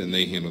write it, and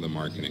they handle the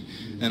marketing.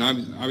 And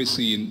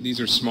obviously,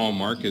 these are small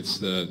markets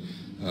that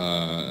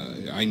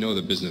I know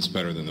the business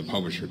better than the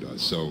publisher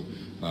does. So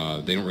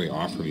they don't really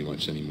offer me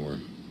much anymore.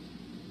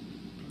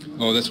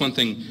 Oh, that's one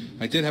thing.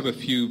 I did have a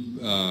few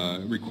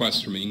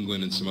requests from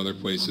England and some other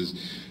places,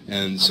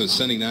 and so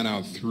sending that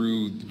out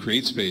through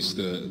CreateSpace,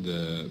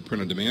 the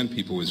print-on-demand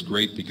people, was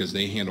great because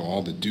they handle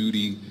all the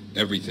duty,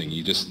 everything.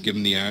 You just give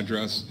them the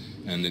address,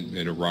 and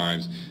it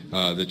arrives.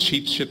 The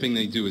cheap shipping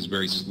they do is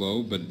very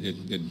slow, but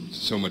it's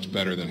so much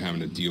better than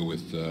having to deal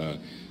with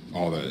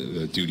all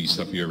the duty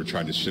stuff. If you ever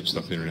tried to ship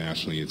stuff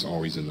internationally, it's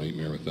always a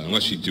nightmare with that,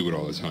 unless you do it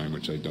all the time,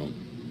 which I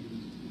don't.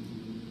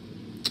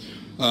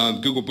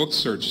 Google Books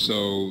search.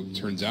 So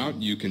turns out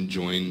you can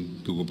join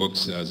Google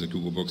Books as a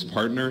Google Books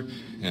partner,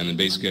 and then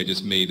basically I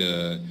just made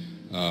a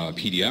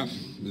PDF,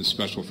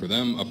 special for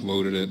them,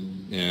 uploaded it,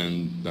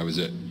 and that was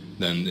it.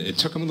 Then it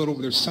took them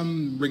there's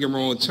some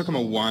rigmarole. It took them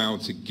a while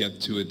to get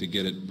to it, to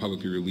get it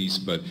publicly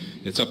released, but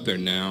it's up there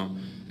now.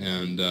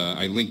 And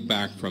I linked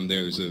back from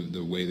there. There's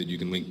the way that you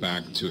can link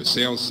back to a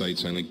sales site,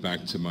 so I linked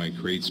back to my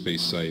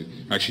CreateSpace site,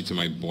 actually to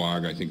my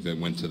blog, I think that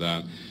went to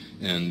that.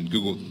 And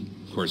Google,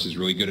 of course, is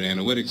really good at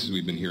analytics, as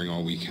we've been hearing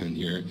all weekend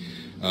here.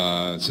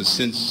 So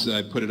since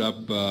I put it up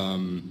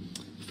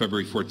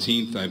February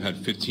 14th, I've had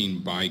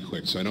 15 buy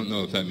clicks. So I don't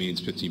know if that means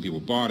 15 people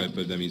bought it,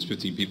 but that means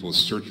 15 people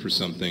searched for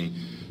something,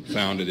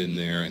 found it in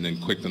there, and then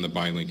clicked on the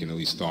buy link and at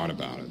least thought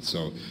about it.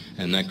 So,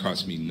 and that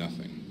cost me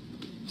nothing.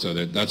 So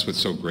that's what's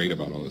so great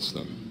about all this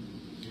stuff.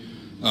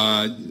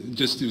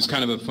 It was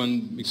kind of a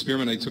fun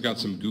experiment. I took out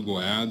some Google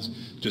ads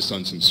just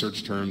on some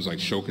search terms, like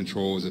show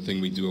control is a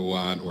thing we do a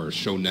lot, or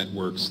show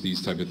networks,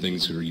 these type of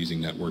things who are using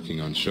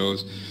networking on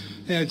shows.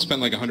 And I'd spent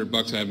like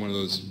 $100. I had one of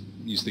those,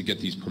 used to get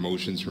these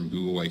promotions from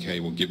Google, like, hey,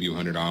 we'll give you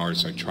 $100.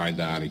 So I tried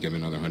that. I give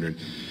another 100.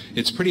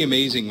 It's pretty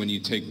amazing when you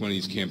take one of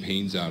these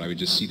campaigns out. I would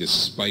just see this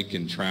spike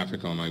in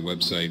traffic on my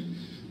website,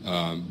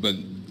 but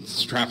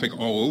it's traffic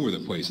all over the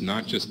place,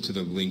 not just to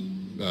the link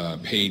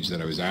page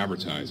that I was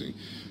advertising.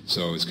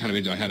 So it's kind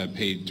of, I had a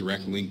paid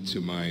direct link to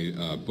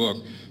my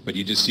book, but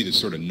you just see this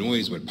sort of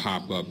noise would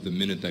pop up the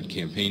minute that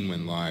campaign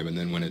went live, and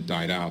then when it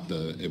died out,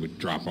 it would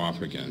drop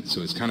off again.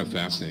 So it's kind of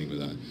fascinating with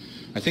that.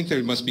 I think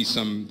there must be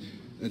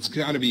it's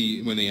got to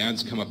be, when the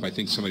ads come up, I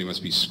think somebody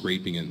must be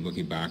scraping it and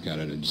looking back at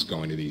it and just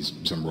going to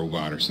some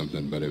robot or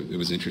something, but it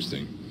was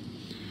interesting.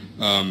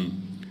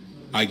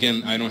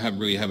 Again, I don't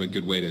really have a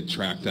good way to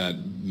track that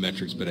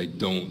metrics, but I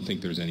don't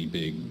think there's any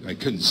I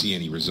couldn't see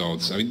any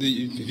results. I mean,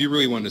 if you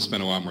really wanted to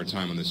spend a lot more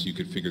time on this, you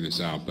could figure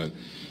this out, but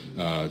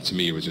to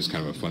me, it was just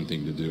kind of a fun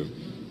thing to do.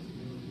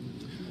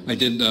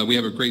 We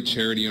have a great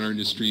charity in our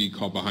industry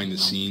called Behind the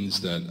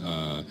Scenes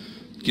that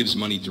gives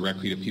money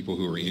directly to people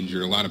who are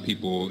injured. A lot of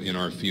people in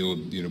our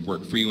field,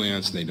 work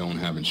freelance, they don't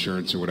have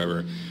insurance or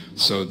whatever,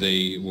 so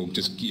they will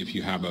just, if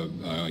you have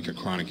like a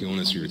chronic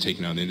illness or you're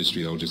taken out of the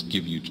industry, they'll just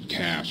give you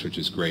cash, which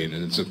is great,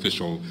 and it's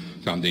official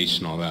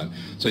foundation, all that.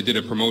 So I did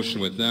a promotion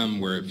with them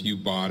where if you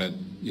bought it,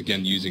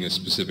 again, using a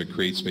specific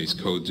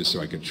CreateSpace code just so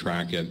I could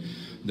track it,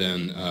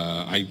 then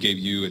I gave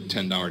you a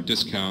 $10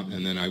 discount,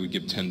 and then I would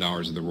give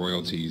 $10 of the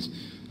royalties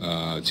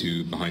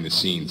to Behind the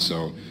Scenes.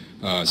 So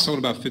sold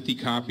about 50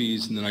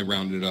 copies, and then I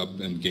rounded it up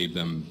and gave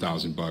them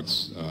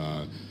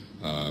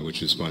 $1,000,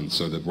 which was fun.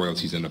 So the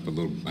royalties end up a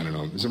little, I don't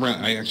know, it was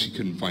around, I actually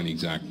couldn't find the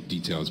exact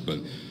details, but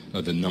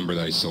the number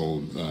that I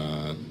sold,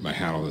 I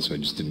had all this, so I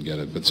just didn't get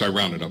it. But so I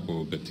rounded up a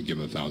little bit to give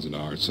them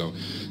 $1,000. So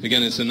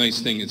again, it's a nice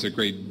thing. It's a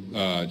great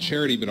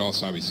charity, but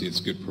also obviously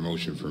it's good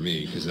promotion for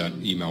me because that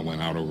email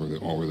went out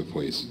all over the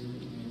place.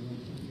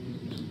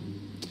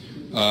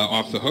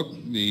 Off the Hook,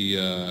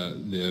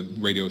 the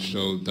radio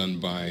show done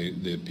by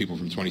the people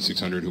from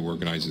 2600 who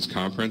organized this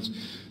conference.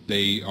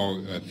 They are,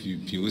 if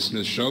you listen to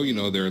the show,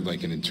 they're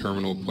like an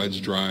internal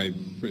pledge drive.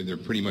 They're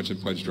pretty much a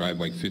pledge drive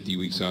like 50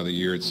 weeks out of the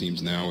year, it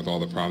seems now, with all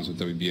the problems with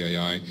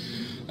WBAI.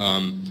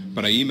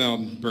 But I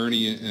emailed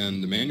Bernie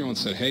and Emmanuel and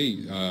said, hey,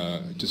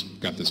 just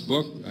got this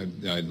book.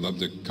 I'd love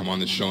to come on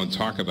the show and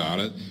talk about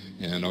it,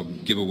 and I'll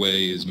give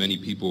away as many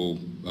people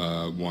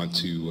want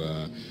to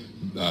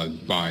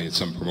buy at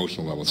some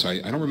promotional level. So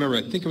I don't remember,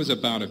 I think it was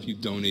about, if you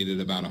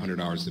donated about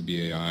 $100 to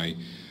BAI,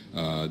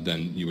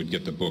 then you would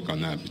get the book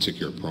on that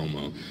particular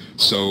promo.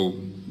 So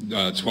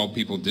 12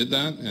 people did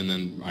that, and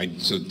then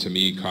so to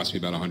me it cost me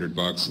about $100,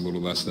 a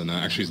little less than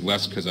that. Actually it's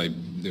less because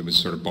it was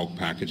sort of bulk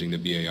packaging the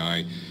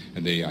BAI,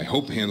 and they, I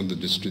hope, handled the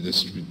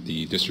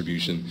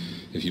distribution.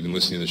 If you've been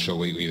listening to the show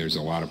lately, there's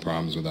a lot of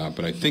problems with that,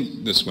 but I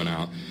think this went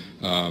out.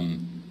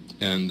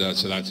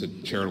 So that's a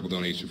charitable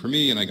donation for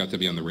me, and I got to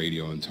be on the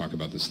radio and talk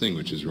about this thing,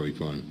 which is really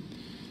fun.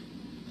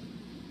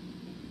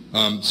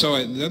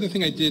 The other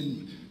thing I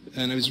did,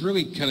 and it was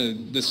really kind of,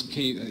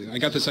 I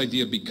got this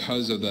idea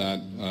because of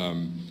that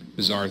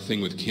bizarre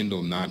thing with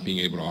Kindle not being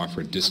able to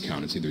offer a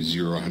discount. It's either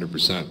 0 or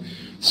 100%.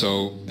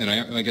 So,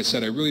 and like I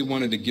said, I really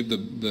wanted to give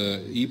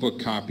the ebook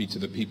copy to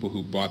the people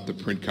who bought the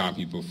print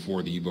copy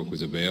before the ebook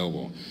was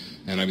available.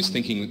 And I was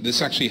thinking,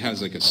 this actually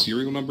has like a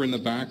serial number in the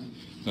back,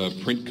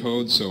 print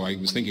code, so I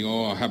was thinking,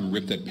 I'll have them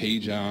rip that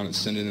page out and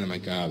send it in. I'm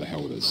like, the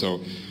hell with it.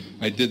 So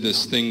I did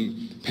this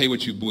thing, pay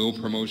what you will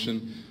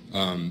promotion.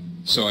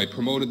 So I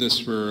promoted this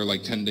for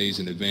like 10 days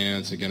in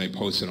advance. Again, I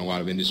posted on a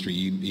lot of industry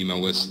email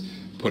lists,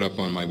 put up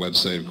on my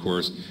website, of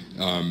course.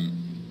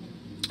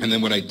 And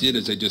then what I did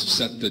is I just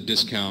set the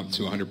discount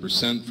to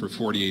 100% for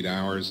 48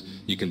 hours.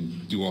 You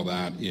can do all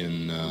that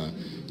in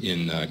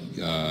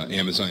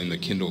Amazon, in the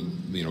Kindle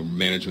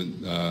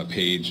management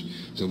page.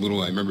 It's a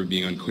little, I remember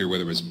being unclear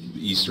whether it was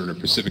Eastern or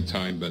Pacific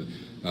time, but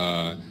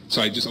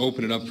so I just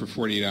opened it up for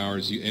 48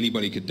 hours.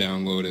 Anybody could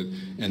download it,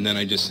 and then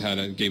I just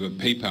gave a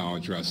PayPal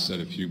address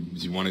that if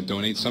you want to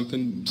donate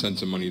something, send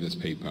some money to this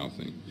PayPal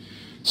thing.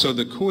 So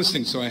the coolest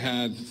thing, so I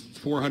had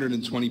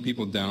 420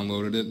 people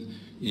downloaded it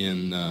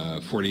in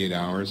 48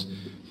 hours.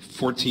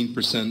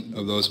 14%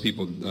 of those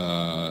people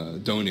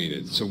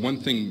donated. So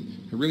one thing,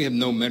 I really have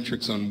no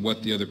metrics on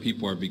what the other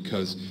people are,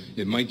 because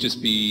it might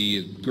just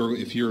be,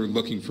 if you're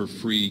looking for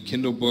free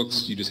Kindle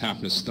books, you just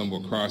happen to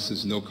stumble across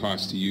this, no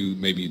cost to you,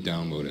 maybe you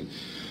download it.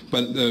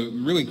 But the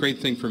really great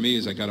thing for me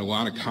is I got a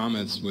lot of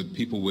comments with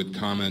people would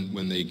comment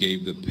when they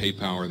gave the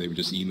PayPal, or they would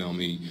just email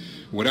me,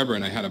 whatever,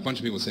 and I had a bunch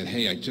of people say,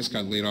 hey, I just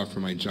got laid off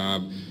from my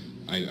job.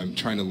 I'm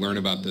trying to learn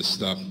about this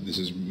stuff. This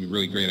is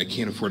really great. I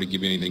can't afford to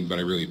give you anything, but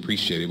I really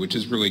appreciate it, which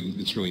is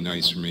it's really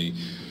nice for me.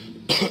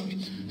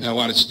 And a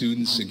lot of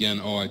students, again,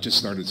 I just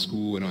started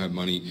school, I don't have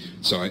money,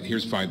 so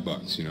here's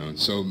 $5,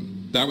 So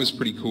that was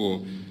pretty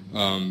cool.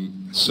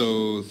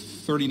 So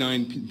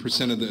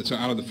 39% of so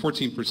out of the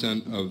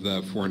 14% of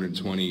the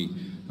 420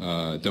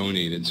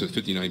 donated, so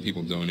 59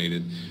 people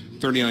donated,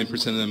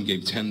 39% of them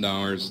gave $10,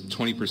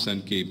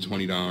 20% gave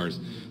 $20,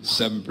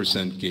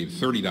 7% gave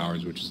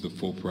 $30, which is the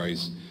full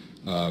price.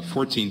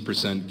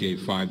 14% gave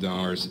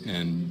 $5,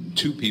 and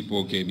 2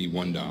 people gave me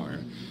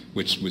 $1,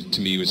 which was,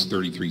 to me, was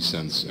 33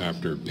 cents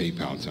after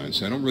PayPal time.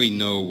 So I don't really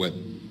know what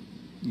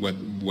I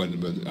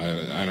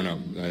don't know.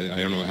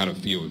 I don't know how to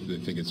feel if they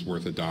think it's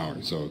worth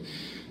 $1. So,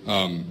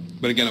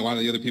 but again, a lot of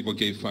the other people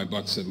gave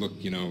 $5, said, look,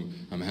 I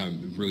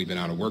haven't really been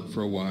out of work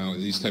for a while.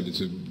 These types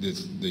of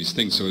these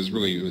things. So it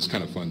was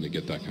kind of fun to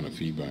get that kind of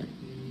feedback.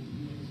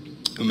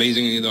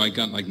 Amazingly, though, I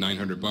got like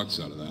 $900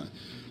 out of that.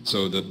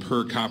 So the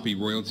per copy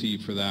royalty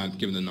for that,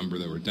 given the number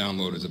that were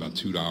downloaded, is about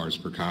 $2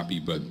 per copy,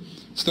 but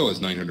still is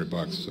 $900.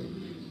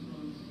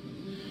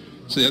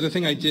 So the other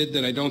thing I did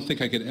that I don't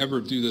think I could ever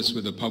do this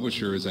with a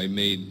publisher is I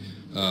made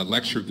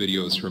lecture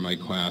videos for my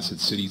class at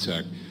City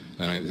Tech,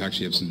 and I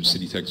actually have some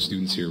City Tech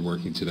students here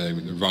working today.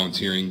 They're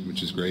volunteering,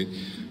 which is great.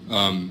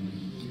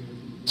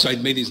 So I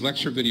made these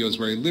lecture videos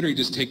where I literally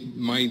just take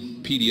my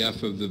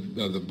PDF of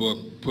the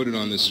book, put it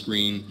on the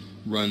screen,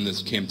 run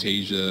this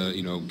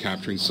Camtasia,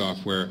 capturing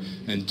software,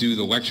 and do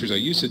the lectures I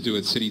used to do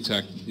at City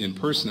Tech in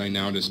person. I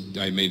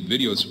made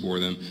videos for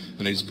them,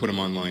 and I just put them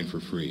online for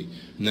free.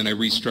 And then I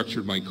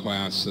restructured my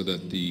class so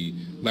that the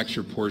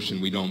lecture portion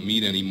we don't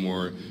meet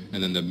anymore,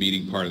 and then the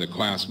meeting part of the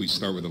class we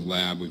start with a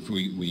lab. We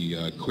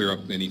clear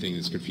up anything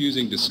that's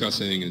confusing,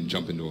 discuss anything, and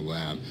jump into a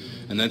lab.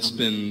 And that's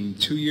been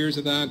 2 years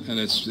of that, and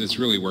it's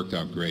really worked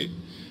out great.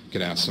 I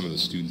could ask some of the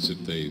students if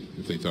they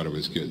thought it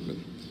was good, but.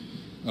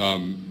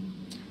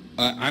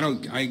 I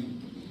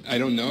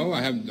don't know.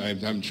 I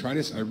haven't tried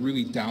this. I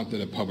really doubt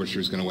that a publisher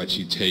is going to let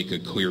you take a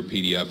clear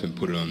PDF and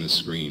put it on the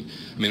screen.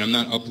 I mean, I'm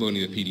not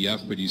uploading the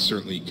PDF, but you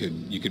certainly could.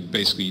 You could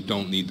basically, you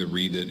don't need to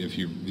read it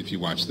if you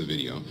watch the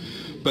video.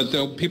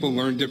 But people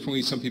learn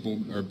differently. Some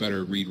people are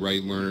better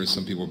read-write learners.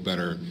 Some people are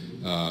better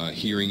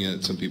hearing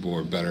it. Some people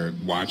are better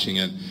watching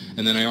it.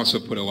 And then I also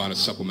put a lot of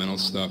supplemental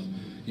stuff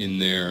in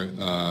there.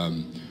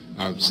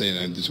 I would say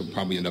that this will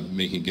probably end up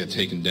making it get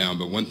taken down.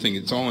 But one thing,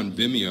 it's all on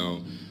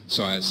Vimeo.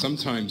 So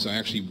sometimes I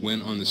actually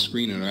went on the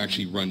screen and I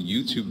actually run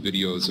YouTube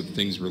videos of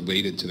things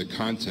related to the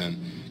content,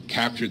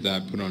 captured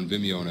that, put it on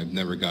Vimeo, and I've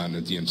never gotten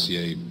a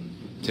DMCA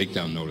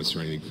takedown notice or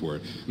anything for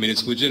it. I mean,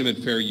 it's legitimate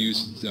fair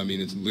use. I mean,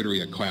 it's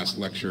literally a class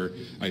lecture.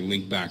 I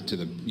link back to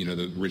the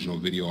the original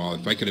video.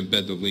 If I could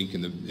embed the link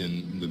in the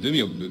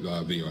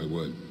Vimeo video, I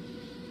would.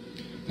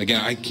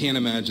 Again, I can't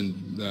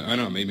imagine. I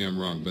don't know. Maybe I'm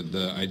wrong, but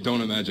I don't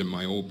imagine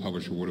my old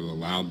publisher would have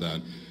allowed that.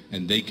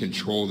 And they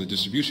control the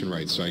distribution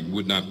rights, so I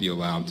would not be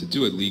allowed to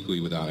do it legally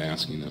without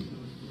asking them.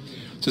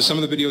 So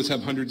some of the videos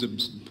have hundreds of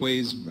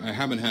plays. I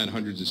haven't had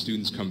hundreds of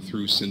students come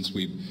through since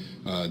we've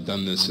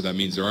done this, so that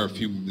means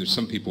there's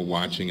some people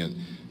watching it,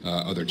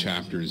 other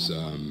chapters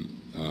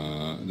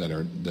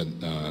that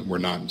were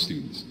not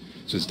students.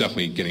 So it's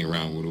definitely getting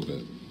around a little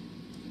bit.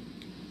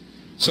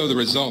 So the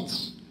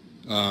results.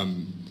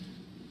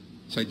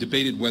 So I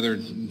debated whether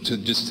to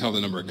just tell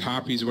the number of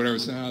copies or whatever.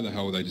 So how the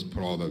hell would I just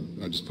put I'll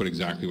just put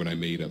exactly what I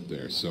made up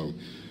there. So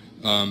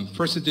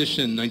first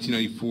edition,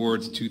 1994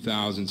 to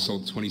 2000,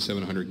 sold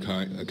 2,700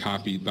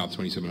 copies, about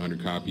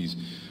 2,700 copies.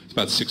 It's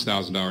about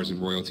 $6,000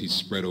 in royalties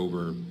spread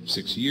over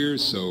 6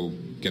 years. So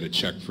get a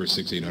check for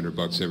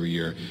 $600-800 every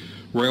year.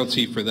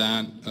 Royalty for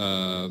that,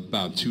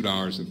 about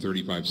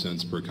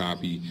 $2.35 per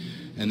copy.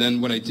 And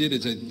then what I did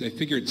is I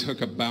figured it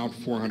took about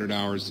 400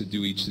 hours to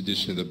do each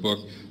edition of the book.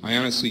 I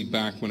honestly,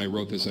 back when I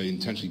wrote this, I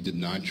intentionally did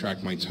not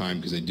track my time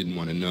because I didn't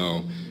want to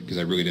know, because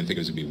I really didn't think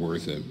it was going to be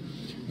worth it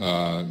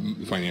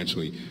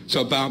financially. So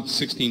about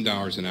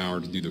 $16 an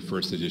hour to do the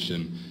first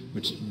edition,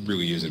 which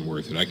really isn't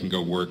worth it. I can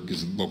go work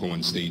as a local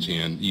one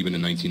stagehand, even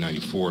in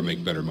 1994,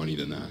 make better money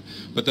than that.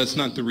 But that's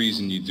not the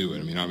reason you do it.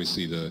 I mean,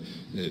 obviously the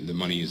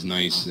money is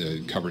nice,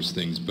 it covers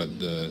things, but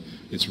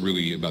it's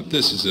really about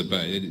this.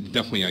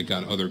 Definitely I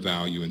got other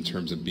value in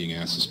terms of being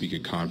asked to speak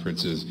at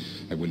conferences.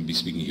 I wouldn't be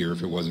speaking here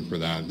if it wasn't for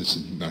that. This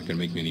is not going to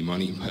make me any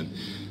money,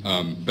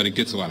 but it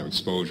gets a lot of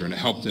exposure, and it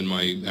helped in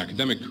my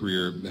academic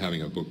career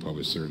having a book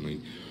published,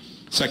 certainly.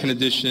 Second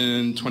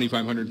edition,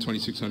 2,500,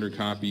 2,600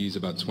 copies,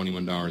 about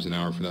 $21 an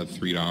hour for that,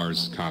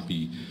 $3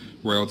 copy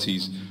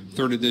royalties.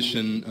 Third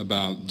edition,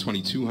 about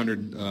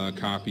 2,200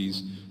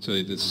 copies.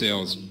 So the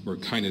sales were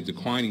kind of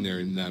declining there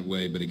in that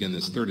way. But again,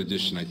 this third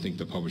edition, I think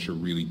the publisher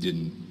really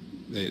didn't,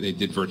 they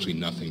did virtually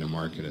nothing to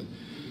market it.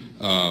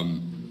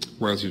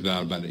 Royalties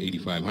about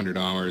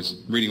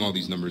 $8,500. Reading all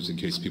these numbers in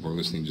case people are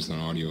listening just on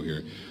audio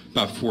here.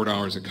 About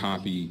 $4 a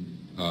copy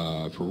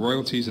for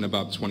royalties and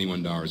about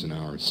 $21 an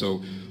hour.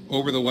 So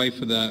over the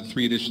life of that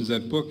 3 editions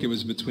of that book, it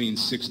was between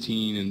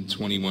 $16 and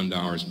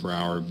 $21 per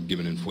hour,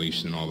 given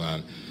inflation and all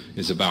that,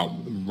 is about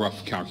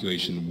rough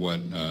calculation what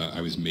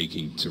I was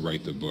making to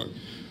write the book.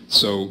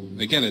 So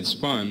again, it's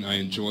fun. I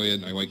enjoy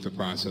it. I like the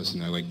process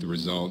and I like the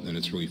result, and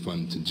it's really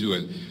fun to do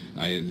it.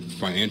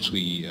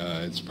 Financially,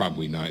 it's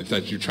probably not.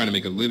 If you're trying to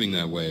make a living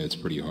that way, it's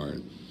pretty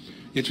hard.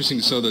 Interesting.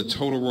 So the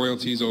total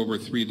royalties over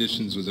 3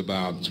 editions was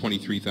about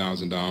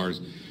 $23,000.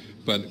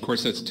 But of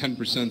course that's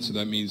 10%, so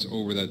that means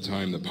over that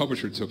time the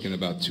publisher took in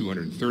about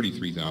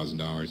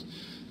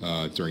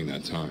 $233,000 during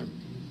that time.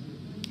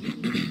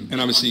 And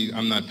obviously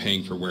I'm not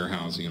paying for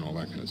warehousing and all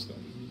that kind of stuff.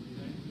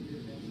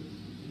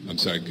 I'm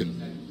sorry,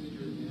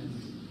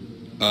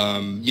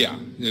 yeah,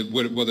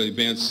 well the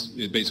advance,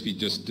 it basically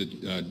just,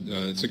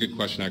 it's a good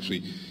question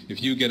actually.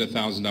 If you get a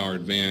 $1,000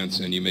 advance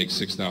and you make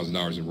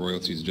 $6,000 in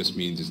royalties, it just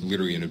means it's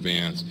literally an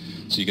advance.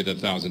 So you get that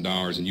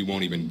 $1,000 and you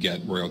won't even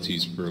get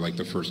royalties for like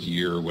the first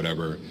year or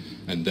whatever,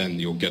 and then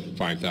you'll get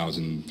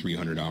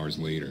 $5,300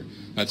 later.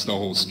 That's the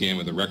whole scam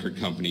with the record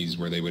companies,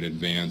 where they would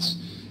advance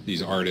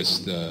these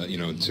artists,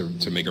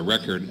 to make a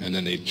record, and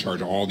then they'd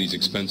charge all these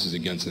expenses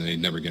against it, and they'd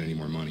never get any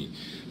more money.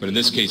 But in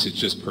this case, it's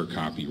just per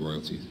copy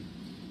royalties.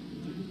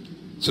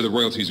 So the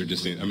royalties are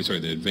just,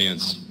 the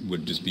advance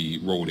would just be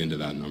rolled into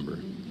that number.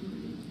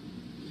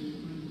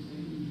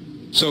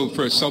 So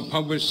for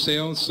self-published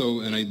sales,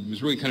 and it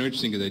was really kind of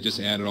interesting because I just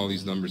added all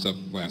these numbers up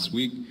last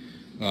week.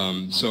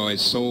 So I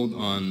sold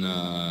on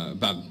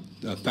about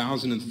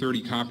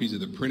 1,030 copies of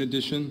the print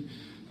edition.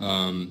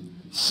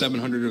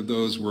 700 of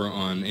those were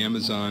on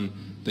Amazon.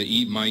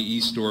 My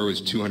e-store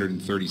was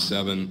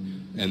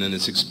 237, and then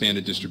this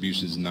expanded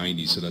distribution is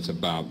 90, so that's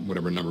about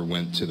whatever number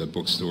went to the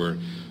bookstore.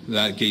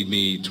 That gave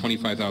me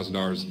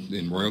 $25,000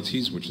 in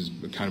royalties, which is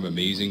kind of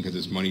amazing because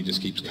this money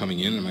just keeps coming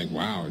in. I'm like,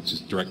 wow, it's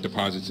just direct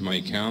deposit to my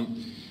account.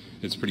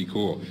 It's pretty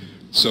cool.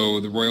 So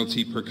the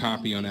royalty per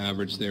copy on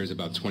average there is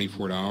about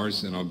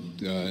 $24,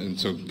 and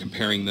so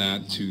comparing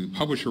that to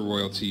publisher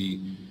royalty,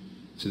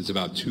 so it's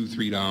about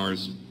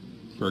 $2-3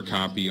 per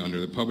copy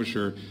under the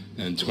publisher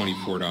and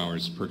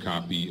 $24 per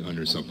copy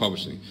under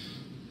self-publishing.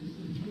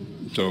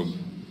 So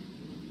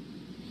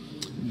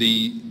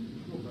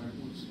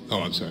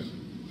I'm sorry.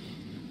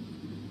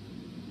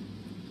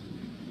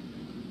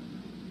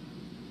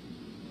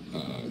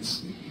 Let's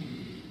see.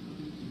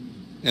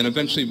 And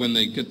eventually when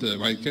they get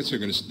I guess they're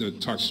going to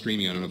talk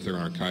streaming, I don't know if they're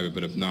going to archive it,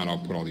 but if not, I'll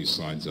put all these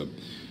slides up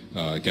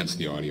against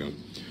the audio.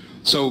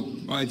 So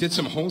I did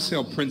some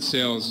wholesale print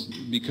sales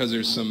because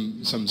there's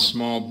some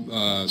small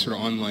sort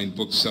of online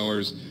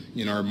booksellers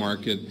in our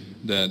market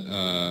that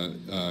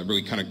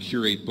really kind of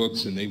curate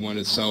books, and they want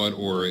to sell it,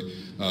 or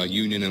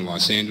Union in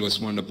Los Angeles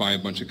wanted to buy a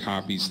bunch of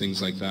copies,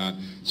 things like that.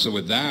 So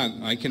with that,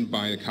 I can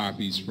buy the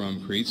copies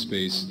from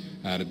CreateSpace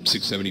at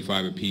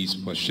 $6.75 a piece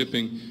plus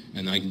shipping,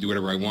 and I can do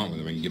whatever I want with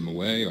them. I can give them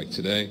away, like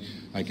today.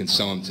 I can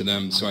sell them to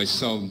them. So I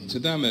sell to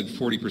them at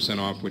 40%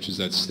 off, which is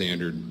that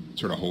standard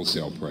sort of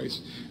wholesale price.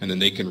 And then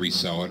they can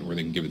resell it, or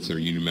they can give it to their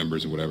union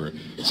members or whatever.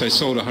 So I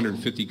sold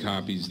 150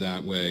 copies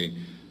that way.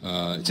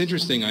 It's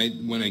interesting,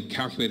 when I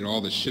calculated all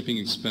the shipping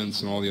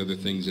expense and all the other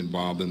things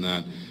involved in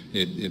that,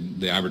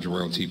 the average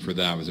royalty for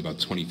that was about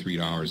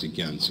 $23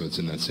 again, so it's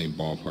in that same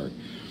ballpark.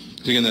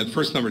 So again, that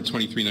first number,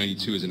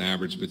 $23.92, is an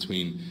average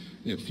between,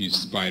 if you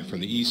buy it from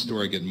the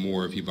e-store, I get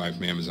more. If you buy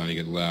from Amazon, you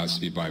get less.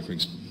 If you buy from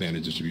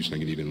expanded distribution, I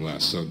get even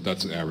less. So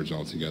that's the average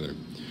altogether.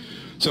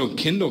 So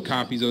Kindle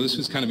copies, this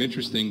was kind of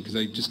interesting because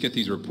I just get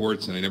these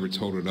reports and I never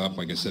totaled it up.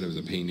 Like I said, it was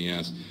a pain in the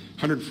ass.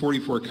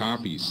 144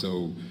 copies.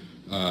 So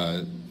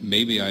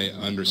maybe I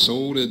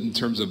undersold it in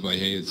terms of,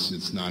 hey,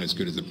 it's not as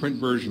good as the print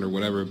version or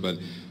whatever, but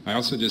I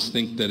also just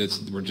think that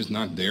we're just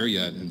not there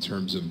yet in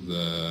terms of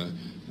the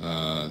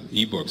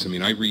ebooks. I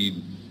mean, I read,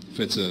 if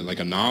it's like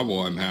a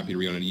novel, I'm happy to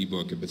read on an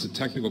ebook. If it's a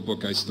technical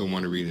book, I still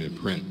want to read it in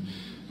print.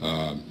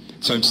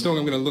 So I'm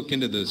going to look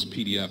into this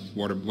PDF.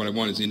 What I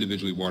want is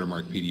individually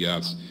watermarked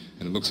PDFs,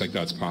 and it looks like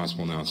that's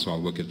possible now, so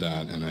I'll look at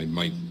that, and I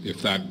might,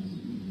 if that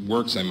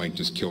works, I might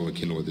just kill the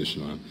Kindle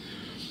edition on.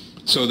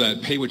 So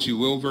that Pay What You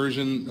Will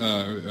version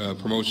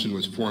promotion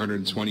was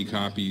 420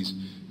 copies,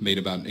 made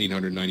about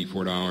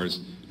 $894,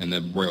 and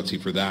the royalty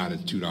for that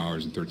is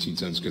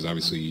 $2.13, because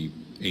obviously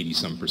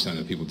 80-some%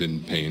 of people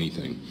didn't pay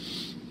anything.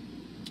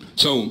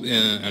 So,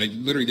 and I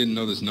literally didn't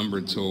know this number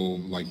until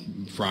like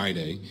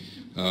Friday.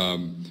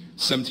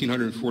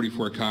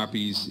 1,744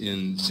 copies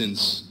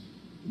since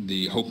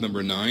the Hope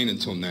number 9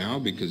 until now,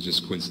 because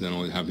just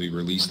coincidentally it happened to be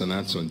released on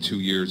that. So in 2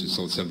 years it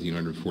sold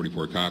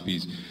 1,744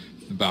 copies,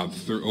 about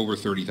over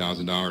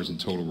 $30,000 in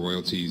total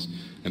royalties.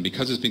 And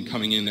because it's been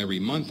coming in every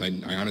month, I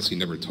honestly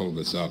never totaled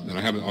this up. And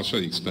I'll show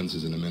you the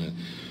expenses in a minute.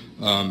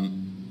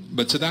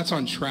 But so that's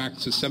on track.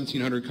 So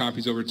 1,700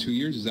 copies over 2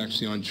 years is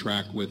actually on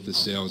track with the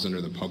sales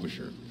under the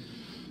publisher.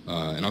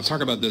 And I'll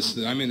talk about this.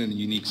 I'm in a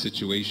unique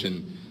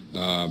situation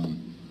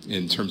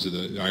in terms of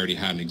I already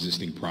had an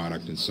existing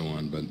product and so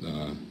on, but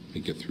let me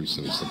get through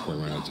some of this before I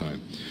run out of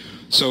time.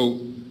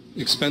 So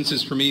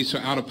expenses for me, so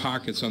out of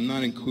pocket, so I'm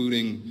not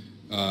including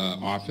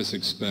office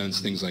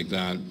expense, things like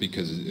that,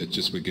 because it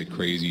just would get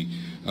crazy.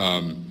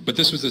 But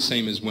this was the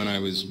same as when I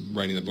was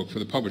writing the book for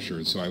the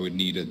publisher, so I would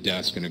need a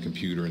desk and a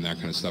computer and that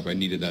kind of stuff. I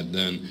needed that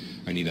then,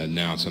 I need that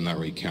now, so I'm not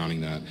really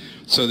counting that.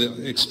 So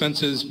the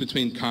expenses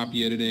between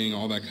copy editing,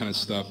 all that kind of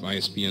stuff,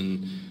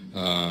 ISBN,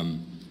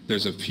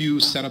 there's a few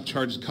setup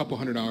charges, a couple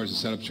 $100 of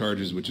setup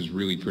charges, which is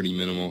really pretty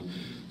minimal.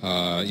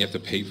 You have to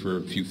pay for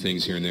a few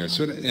things here and there.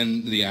 So,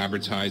 and the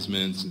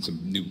advertisements and some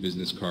new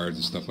business cards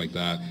and stuff like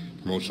that,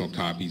 promotional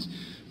copies,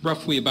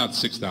 roughly about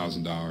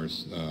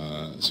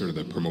 $6,000, sort of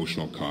the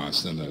promotional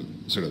cost and the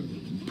sort of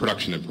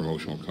production and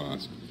promotional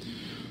cost.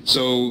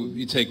 So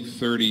you take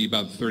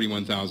about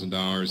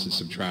 $31,000 to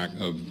subtract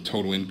of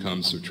total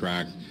income,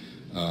 subtract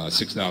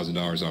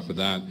 $6,000 off of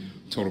that.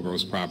 Total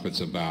gross profit's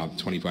about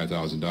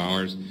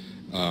 $25,000.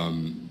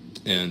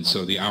 And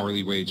so the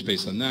hourly wage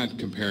based on that,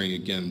 comparing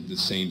again the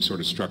same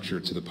sort of structure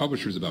to the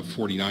publisher, is about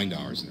 $49 an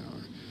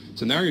hour.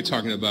 So now you're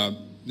talking about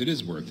it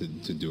is worth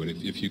it to do it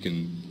if you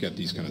can get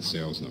these kind of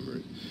sales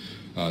numbers.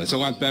 It's a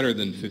lot better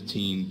than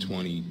 15,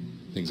 20,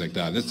 things like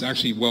that. That's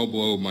actually well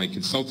below my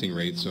consulting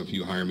rate, so if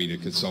you hire me to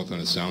consult on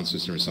a sound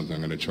system or something,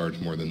 I'm going to charge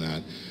more than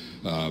that.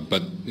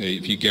 But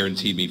if you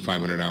guarantee me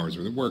 500 hours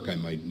worth of work, I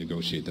might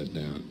negotiate that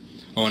down.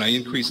 Oh, and I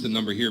increased the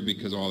number here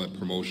because all that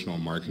promotional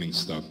marketing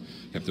stuff,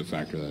 you have to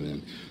factor that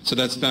in. So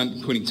that's not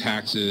including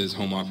taxes,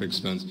 home office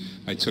expense.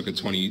 I took a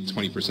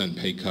 20%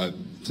 pay cut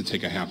to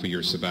take a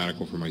half-a-year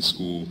sabbatical from my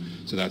school,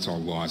 so that's all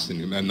lost,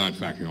 and I'm not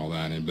factoring all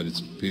that in, but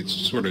it's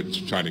sort of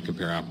to try to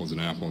compare apples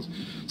and apples.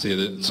 So yeah,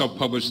 the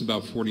self-published is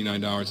about $49,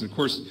 and of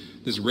course,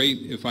 this rate,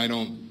 if I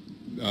don't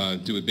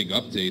do a big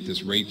update,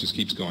 this rate just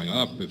keeps going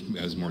up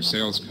as more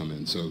sales come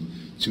in, so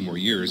 2 more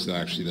years,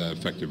 actually the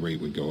effective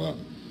rate would go up.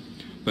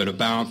 But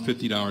about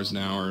 $50 an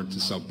hour to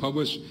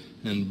self-publish,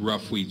 and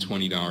roughly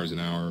 $20 an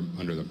hour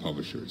under the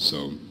publisher.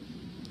 So,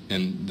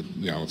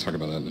 yeah, we'll talk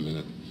about that in a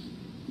minute.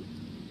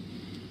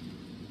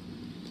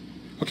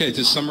 Okay,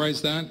 to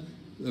summarize that,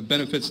 the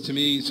benefits to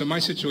me, so my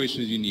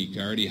situation is unique.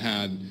 I already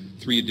had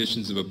 3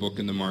 editions of a book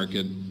in the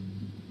market.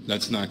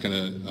 That's not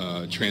going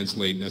to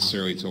translate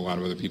necessarily to a lot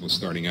of other people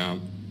starting out.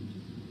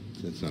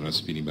 That's not us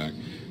speeding back.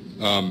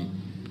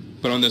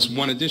 But on this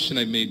 1 edition,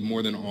 I made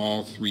more than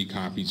all 3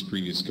 copies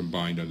previous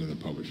combined under the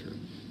publisher.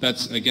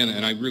 That's, again,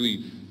 and I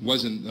really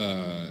wasn't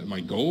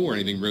my goal or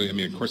anything really. I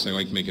mean, of course, I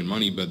like making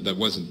money, but that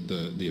wasn't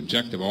the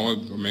objective.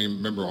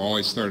 All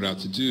I started out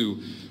to do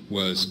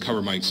was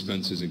cover my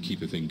expenses and keep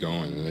the thing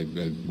going, and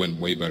I went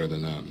way better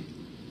than that.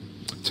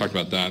 Talked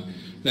about that.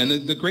 And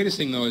the greatest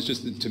thing, though, is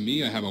just that to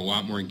me, I have a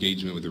lot more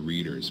engagement with the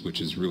readers,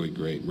 which is really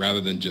great, rather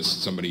than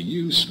just somebody,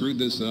 you screwed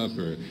this up,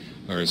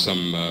 or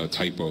some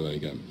typo that I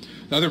get.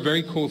 The other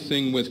very cool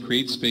thing with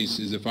CreateSpace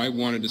is if I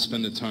wanted to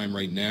spend the time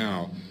right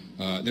now,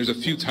 there's a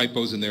few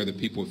typos in there that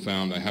people have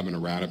found. I have an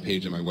errata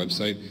page on my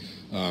website.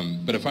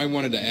 But if I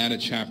wanted to add a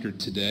chapter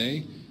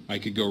today, I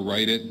could go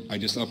write it. I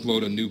just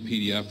upload a new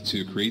PDF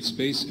to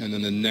CreateSpace, and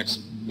then the next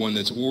one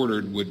that's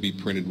ordered would be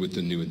printed with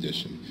the new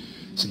edition.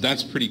 So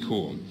that's pretty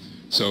cool.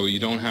 So you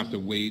don't have to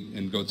wait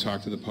and go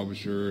talk to the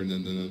publisher. And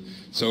then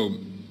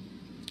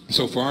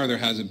so far there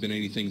hasn't been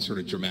anything sort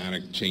of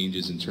dramatic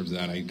changes in terms of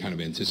that. I kind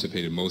of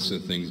anticipated most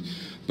of the things.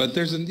 But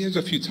there's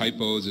a few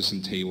typos, there's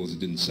some tables that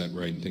didn't set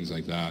right and things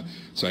like that.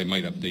 So I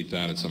might update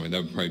that at some point.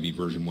 That would probably be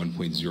version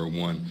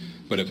 1.01.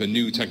 But if a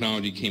new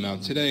technology came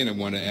out today and I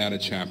want to add a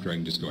chapter, I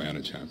can just go add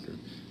a chapter.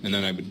 And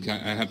then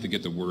I have to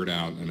get the word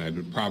out, and I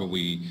would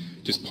probably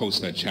just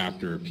post that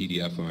chapter or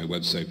PDF on my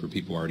website for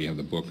people who already have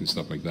the book and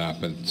stuff like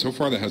that. But so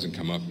far that hasn't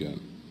come up yet.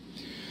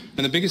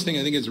 And the biggest thing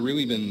I think it's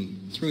really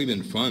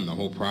been fun, the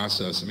whole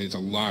process. I mean, it's a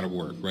lot of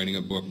work. Writing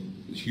a book,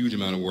 a huge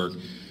amount of work.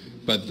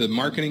 But the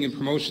marketing and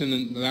promotion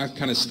and that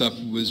kind of stuff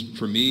was,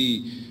 for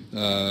me,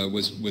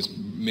 was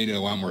made it a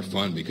lot more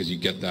fun because you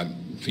get that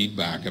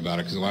feedback about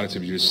it. Because a lot of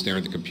times you just stare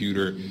at the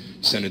computer,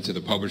 send it to the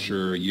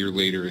publisher. A year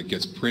later, it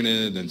gets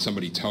printed, and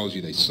somebody tells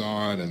you they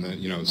saw it, and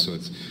then, so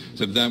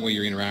that way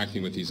you're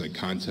interacting with these like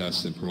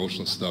contests and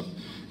promotional stuff,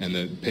 and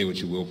the pay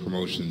what you will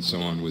promotion and so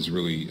on was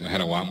really, I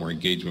had a lot more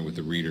engagement with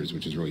the readers,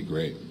 which is really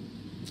great.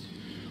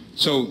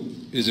 So,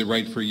 is it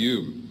right for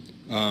you?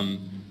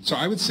 So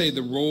I would say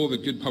the role of a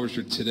good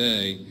publisher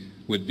today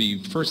would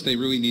be, first, they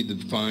really need to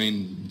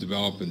find,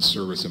 develop, and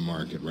service a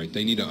market, right?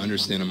 They need to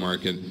understand a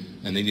market,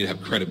 and they need to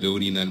have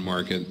credibility in that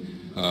market.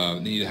 They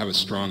need to have a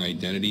strong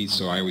identity.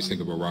 So I always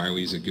think of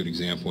O'Reilly as a good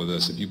example of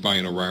this. If you buy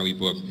an O'Reilly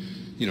book,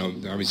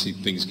 obviously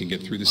things can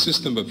get through the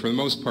system, but for the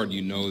most part,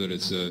 you know that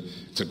it's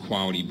a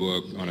quality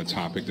book on a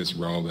topic that's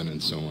relevant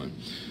and so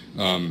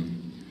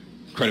on.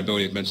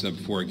 Credibility, I've mentioned that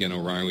before, again,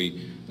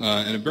 O'Reilly.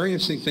 And a very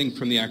interesting thing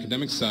from the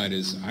academic side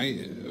is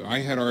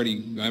I'm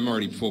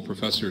already full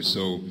professor,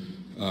 so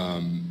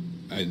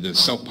the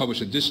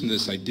self-published edition of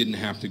this, I didn't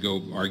have to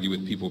go argue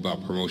with people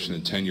about promotion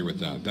and tenure with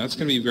that. That's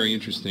going to be very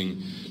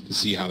interesting to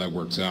see how that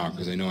works out,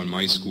 because I know in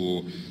my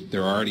school, they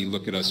already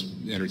look at us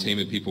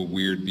entertainment people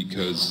weird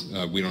because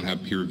we don't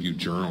have peer-reviewed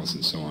journals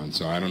and so on.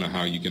 So I don't know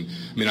how you can,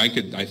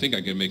 I think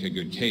I could make a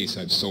good case.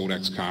 I've sold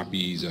X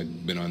copies,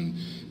 I've been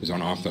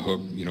on Off the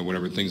Hook,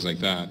 whatever, things like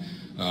that.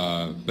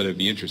 But it'd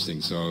be interesting.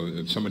 So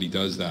if somebody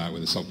does that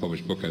with a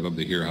self-published book, I'd love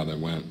to hear how that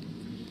went.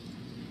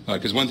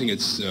 Because one thing,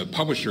 it's a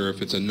publisher.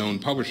 If it's a known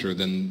publisher,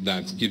 then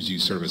that gives you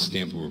sort of a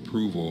stamp of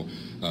approval.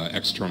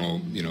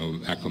 External,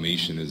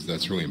 acclamation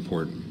that's really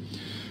important.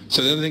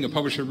 So the other thing a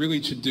publisher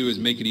really should do is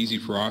make it easy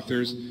for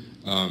authors.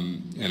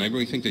 And I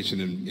really think they should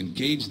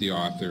engage the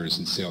authors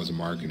in sales and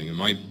marketing. And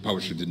my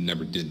publisher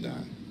never did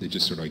that. They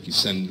just sort of like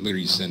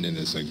literally send in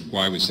this, like,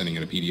 I was sending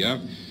in a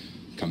PDF,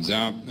 comes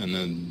out, and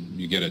then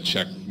you get a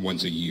check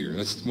once a year.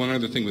 That's one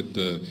other thing with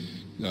the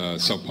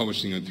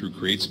self-publishing and through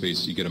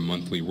CreateSpace, you get a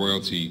monthly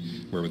royalty,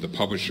 where with the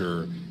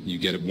publisher, you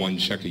get 1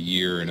 check a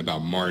year in about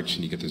March,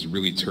 and you get this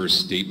really terse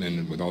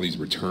statement with all these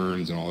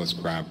returns and all this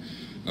crap.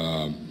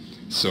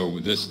 So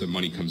with this, the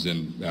money comes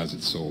in as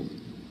it's sold.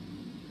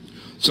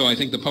 So I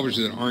think the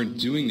publishers that aren't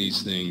doing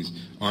these things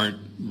aren't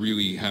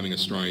really having a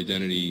strong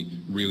identity,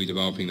 really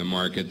developing the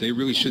market. They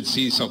really should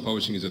see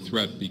self-publishing as a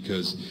threat,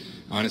 because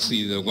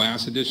honestly, the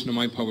last edition of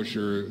my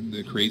publisher,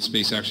 the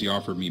CreateSpace, actually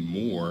offered me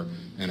more,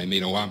 and I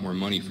made a lot more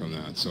money from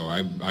that. So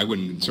I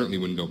certainly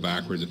wouldn't go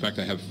backwards. In fact,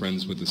 I have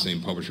friends with the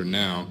same publisher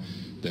now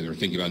that are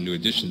thinking about new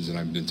editions, and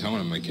I've been telling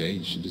them, like, hey,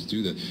 you should just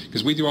do that.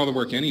 Because we do all the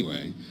work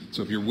anyway.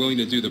 So if you're willing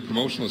to do the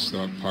promotional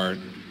stuff part,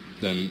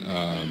 then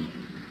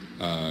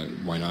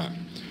why not?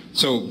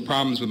 So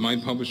problems with my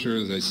publisher,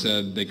 as I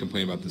said, they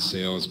complain about the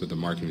sales, but the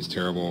marketing is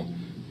terrible.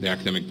 The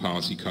academic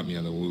policy cut me out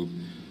of the loop.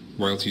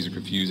 royalties are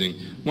confusing.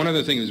 One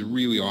other thing that's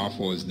really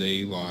awful is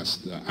they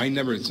lost,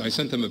 I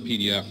sent them a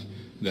PDF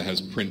that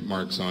has print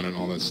marks on it and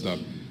all that stuff.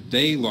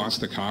 They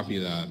lost a copy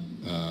of that,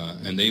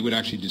 and they would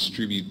actually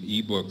distribute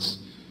ebooks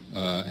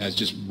as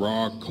just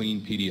raw,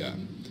 clean PDF.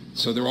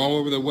 So they're all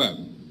over the web.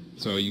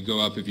 So you go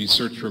up, if you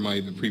search for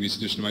the previous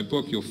edition of my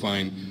book, you'll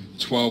find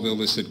 12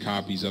 illicit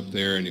copies up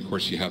there, and of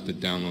course you have to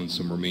download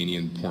some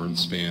Romanian porn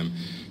spam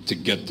to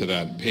get to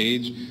that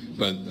page,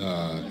 but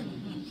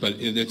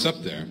it's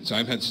up there. So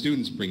I've had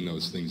students bring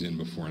those things in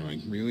before, and I'm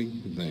like, really?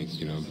 Thanks,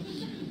 you know.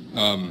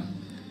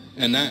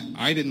 And that,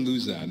 I didn't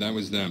lose that. That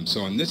was them.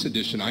 So on this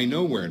edition, I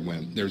know where it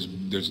went. There's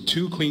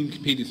three clean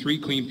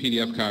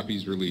PDF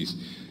copies released.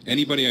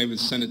 Anybody I would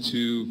send it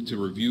to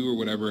review or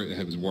whatever,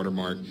 it was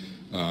watermarked.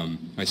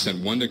 I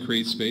sent one to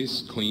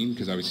CreateSpace, clean,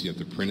 because obviously you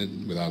have to print it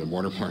without a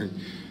watermark.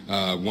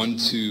 One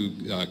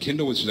to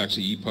Kindle, which is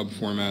actually EPUB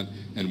format,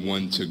 and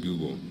one to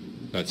Google.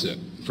 That's it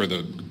for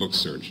the book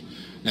search.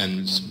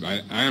 And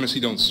I honestly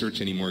don't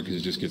search anymore because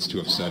it just gets too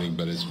upsetting.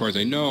 But as far as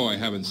I know, I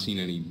haven't seen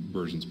any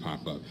versions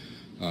pop up.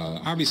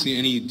 Obviously,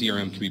 any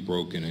DRM can be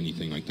broken,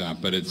 anything like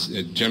that. But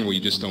generally,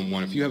 you just don't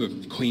want. If you have a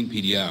clean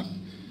PDF,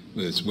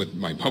 that's what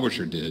my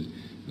publisher did.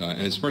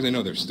 And as far as I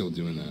know, they're still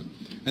doing that.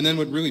 And then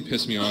what really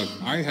pissed me off,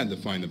 I had to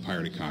find the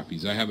pirated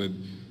copies. I had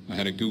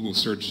a Google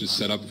search just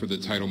set up for the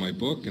title of my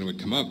book, and it would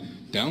come up,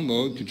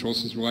 download Control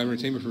System Live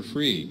Entertainment for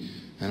free.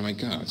 And I'm like,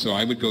 God. So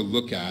I would go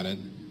look at it,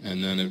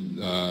 and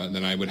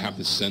then I would have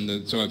to send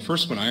it. So at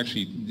first one, I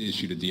actually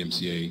issued a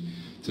DMCA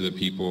to the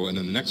people, and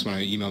then the next one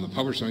I emailed the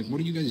publisher. I'm like,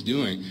 what are you guys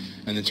doing?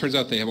 And it turns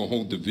out they have a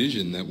whole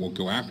division that will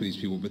go after these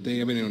people, but they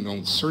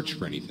don't search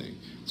for anything.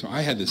 So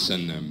I had to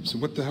send them. So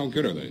what the hell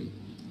good are they?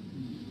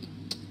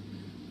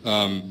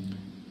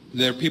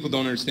 People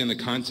don't understand the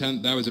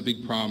content. That was a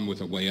big problem with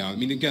the layout. I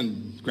mean,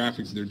 again,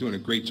 graphics, they're doing a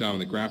great job on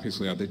the graphics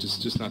layout. They're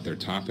just not their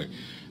topic.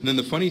 And then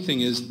the funny thing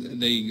is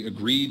they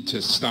agreed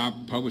to stop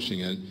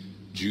publishing it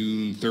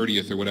June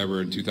 30th or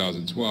whatever in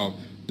 2012.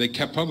 They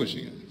kept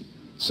publishing it.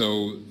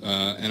 So,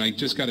 and I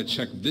just got a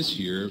check this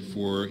year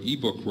for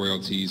ebook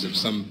royalties of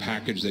some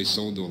package they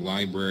sold to a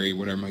library,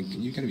 whatever. I'm like,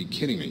 you got to be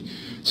kidding me.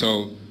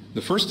 So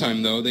the first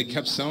time, though, they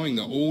kept selling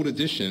the old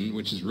edition,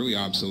 which is really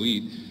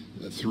obsolete,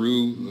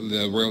 through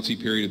the royalty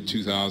period of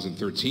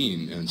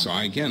 2013. And so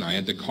I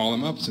had to call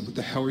them up and say, what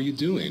the hell are you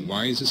doing?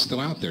 Why is this still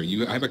out there?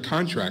 I have a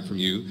contract from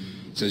you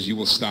that says you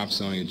will stop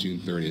selling it June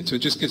 30th. So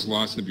it just gets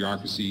lost in the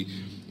bureaucracy.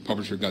 The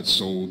publisher got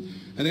sold.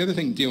 And the other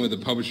thing dealing with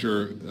the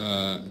publisher,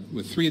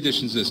 with 3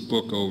 editions of this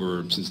book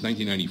over since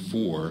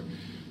 1994,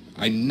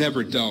 I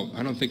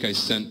don't think I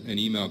sent an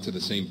email to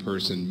the same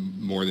person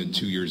more than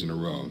 2 years in a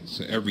row.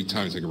 So every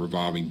time it's like a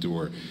revolving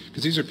door.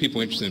 Because these are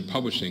people interested in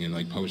publishing, and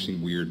like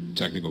publishing weird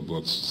technical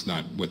books, it's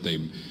not what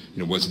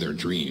was their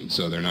dream.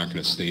 So they're not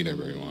going to stay there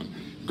very long.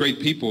 Great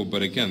people,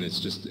 but again, it's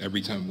just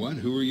every time, what,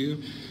 who are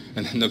you?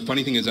 And then the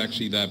funny thing is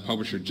actually that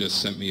publisher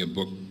just sent me a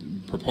book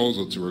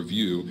proposal to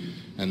review,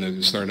 and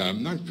then started out,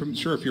 I'm not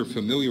sure if you're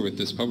familiar with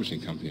this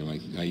publishing company.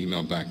 I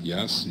emailed back,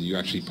 yes, and you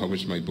actually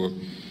published my book,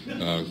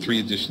 3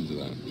 editions of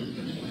that.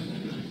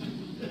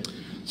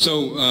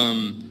 So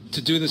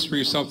to do this for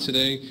yourself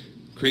today,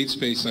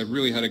 CreateSpace, I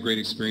really had a great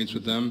experience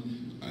with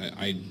them.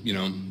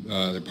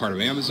 They're part of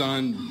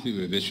Amazon, we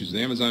have issues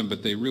with Amazon,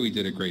 but they really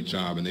did a great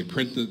job, and they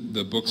print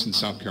the books in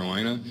South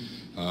Carolina,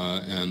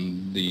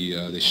 and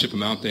they ship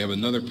them out. They have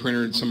another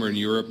printer somewhere in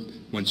Europe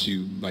once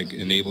you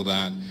enable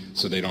that,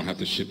 so they don't have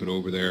to ship it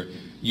over there.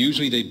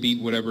 Usually they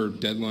beat whatever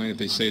deadline. If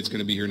they say it's going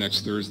to be here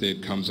next Thursday,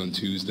 it comes on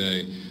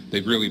Tuesday.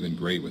 They've really been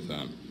great with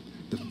them.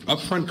 The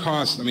upfront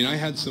cost, I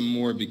had some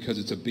more because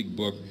it's a big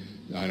book.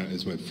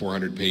 It's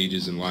 400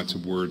 pages and lots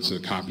of words, so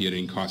copy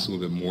editing costs a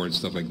little bit more and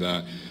stuff like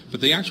that.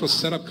 But the actual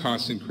setup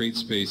costs in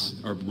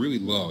CreateSpace are really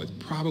low. It's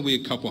probably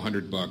a couple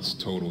 $100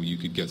 total you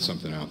could get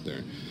something out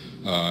there.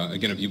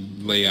 Again, if you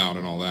lay out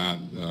and all that,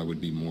 would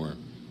be more.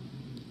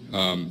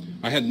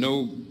 I had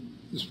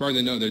as far as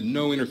I know, there's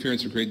no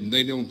interference with Create.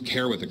 They don't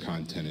care what the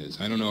content is.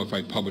 I don't know if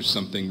I publish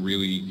something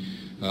really,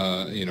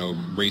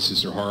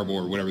 racist or horrible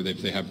or whatever,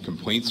 if they have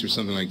complaints or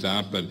something like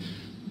that. But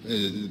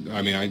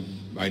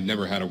I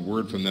never had a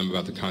word from them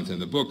about the content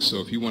of the book.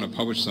 So if you want to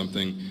publish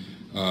something,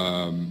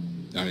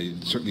 I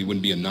certainly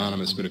wouldn't be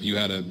anonymous. But if you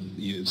had a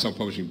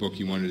self-publishing book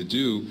you wanted to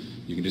do,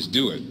 you can just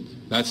do it.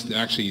 That's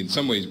actually, in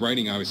some ways,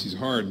 writing obviously is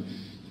hard.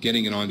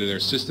 Getting it onto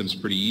their system's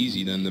pretty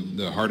easy. Then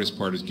the hardest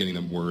part is getting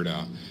the word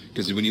out.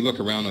 Because when you look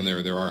around on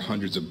there are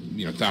hundreds of,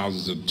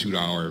 thousands of $2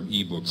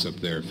 ebooks up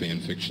there,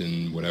 fan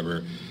fiction,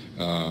 whatever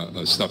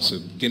stuff. So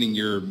getting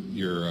your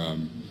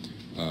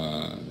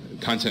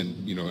content,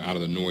 out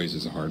of the noise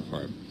is the hard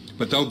part.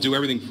 But they'll do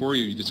everything for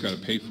you. You just got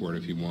to pay for it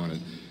if you want it.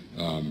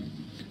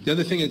 The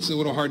other thing, it's a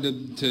little hard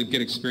to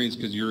get experience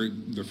because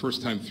the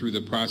first time through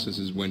the process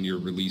is when you're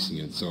releasing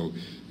it. So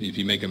if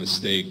you make a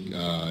mistake,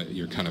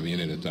 you're kind of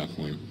in it at that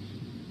point.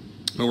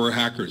 But we're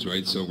hackers,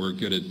 right? So we're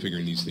good at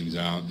figuring these things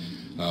out.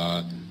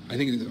 I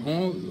think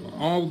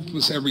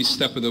almost every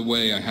step of the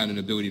way I had an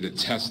ability to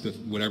test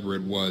whatever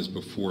it was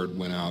before it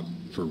went out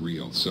for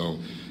real. So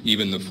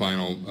even the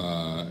final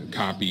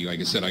copy, like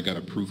I said, I got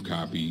a proof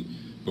copy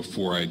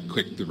before I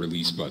clicked the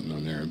release button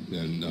on there.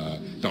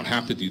 And don't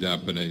have to do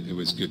that, but it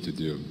was good to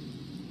do.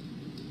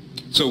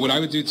 So what I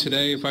would do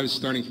today, if I was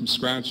starting from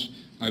scratch,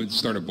 I would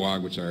start a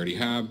blog, which I already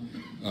have,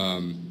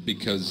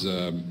 because,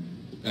 and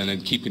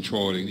then keep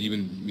control of it,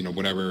 even,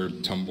 whatever,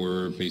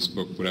 Tumblr,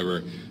 Facebook,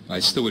 whatever, I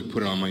still would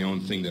put it on my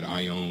own thing that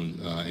I own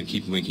and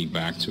keep linking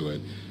back to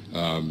it.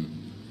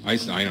 I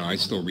know I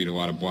still read a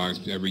lot of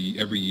blogs.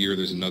 Every year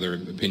there's another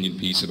opinion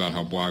piece about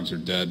how blogs are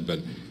dead, but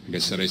like I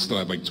said, I still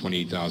have like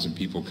 28,000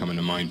 people coming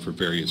to mind for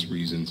various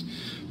reasons.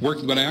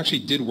 But I actually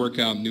did work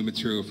out new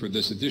material for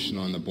this edition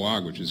on the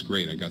blog, which is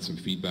great. I got some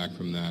feedback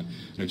from that.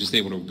 And I'm just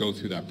able to go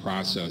through that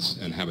process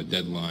and have a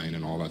deadline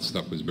and all that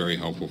stuff was very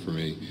helpful for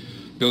me.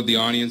 Build the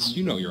audience.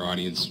 You know your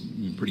audience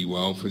pretty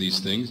well for these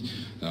things.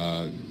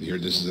 Here,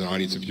 this is an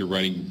audience if you're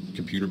writing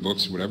computer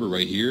books or whatever,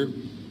 right here.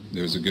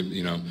 There's a good,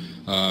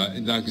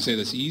 not to say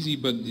that's easy,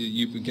 but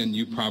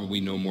you probably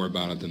know more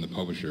about it than the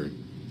publisher.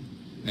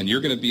 And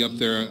you're going to be up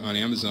there on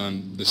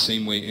Amazon the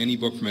same way any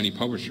book from any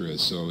publisher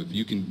is. So if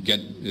you can get,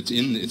 it's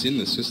in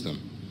the system.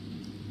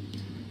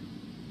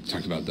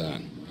 Talk about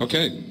that.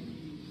 Okay,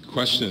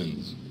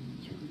 questions?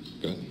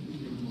 Go ahead.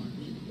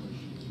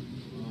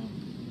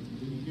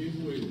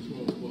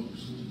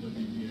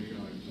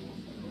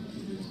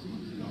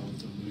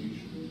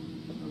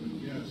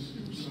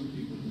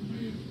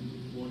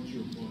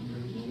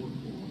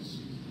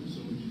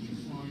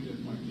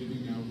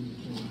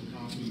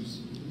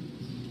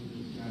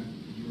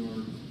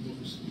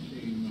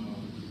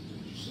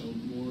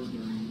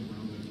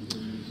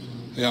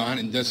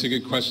 Yeah, that's a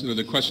good question.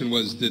 The question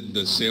was, did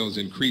the sales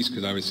increase?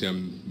 Because obviously,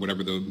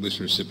 whatever the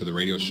listenership of the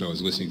radio show is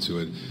listening to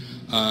it.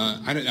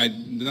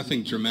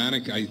 Nothing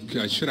dramatic.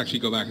 I should actually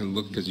go back and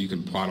look because you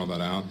can plot all that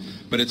out.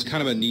 But it's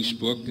kind of a niche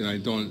book,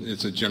 and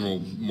it's a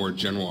more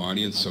general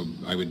audience. So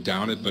I would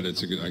doubt it, but I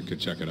could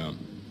check it out.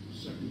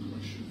 Second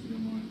question, if you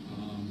don't mind.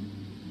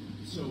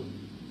 So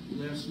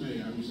last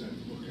May, I was at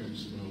Book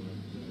Expo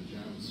at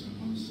Javits, and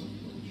I'm a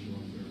self-published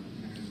author,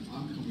 and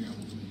I'm coming out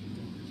with a new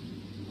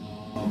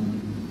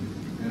book.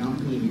 And I'm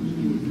planning to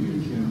do it via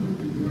Kindle,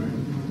 right?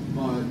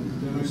 But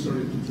then I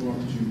started to talk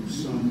to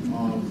some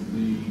of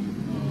the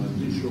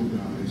digital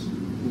guys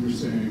who were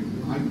saying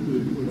I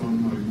could put on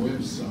my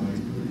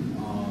website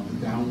a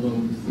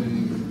download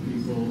thing for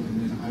people, and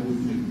then I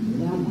would make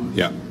more money.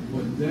 Yeah.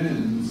 But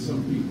then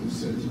some people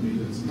said to me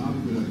that's not a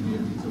good idea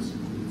because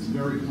it's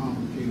very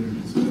complicated.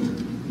 It's better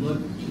let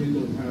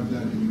Kindle have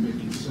that, and you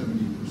make it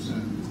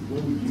 70%.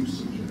 What would you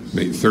suggest?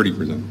 Maybe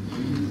 30%.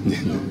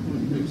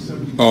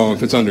 Oh,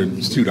 if it's under,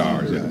 it's $2,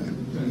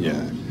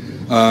 yeah.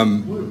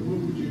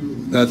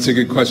 That's a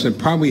good question.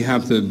 Probably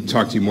have to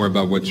talk to you more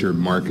about what your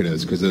market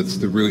is, because it's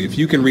if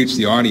you can reach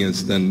the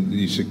audience, then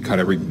you should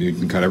you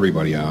can cut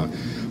everybody out.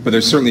 But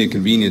there's certainly a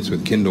convenience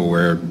with Kindle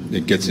where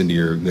it gets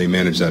into they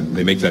manage that,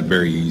 they make that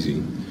very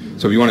easy.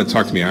 So if you want to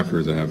talk to me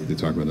afterwards, I have to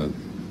talk about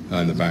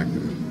that in the back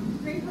there.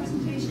 Great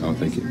presentation. Oh,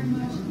 thank you. Very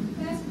much.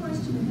 Last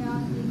question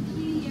about the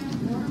PDF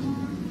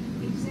watermark.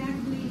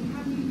 Exactly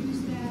how do you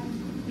use that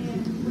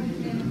and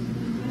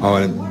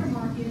what the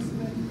watermark is?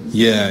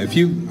 Yeah,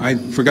 I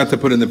forgot to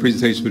put in the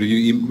presentation, but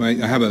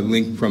if I have a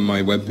link from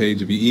my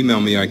webpage. If you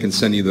email me, I can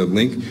send you the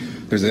link.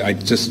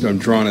 I'm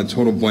drawing a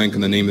total blank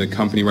on the name of the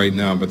company right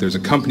now, but there's a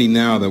company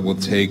now that will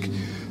take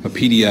a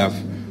PDF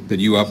that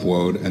you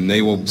upload, and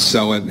they will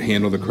sell it,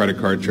 handle the credit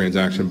card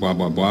transaction, blah,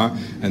 blah, blah,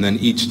 and then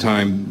each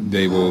time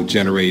they will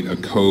generate a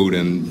code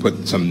and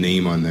put some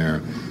name on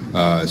there.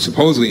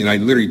 Supposedly, and I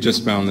literally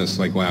just found this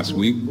like last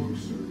week.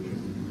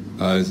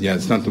 Yeah,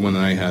 it's not the one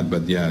that I had,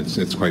 but yeah,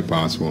 it's quite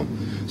possible.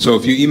 So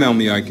if you email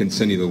me, I can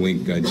send you the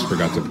link. I just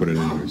forgot to put it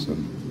in here, so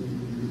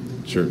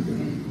sure.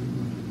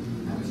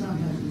 Amazon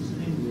has this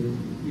thing where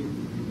you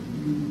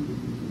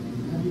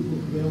have people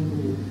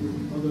available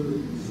with other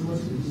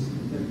sources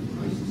that the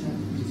prices have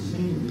to be the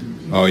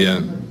same. Oh,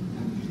 yeah.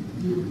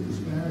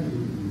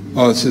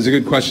 Oh, this is a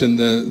good question.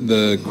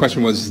 The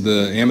question was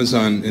the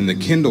Amazon and the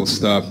Kindle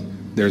stuff.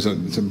 It's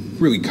a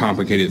really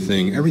complicated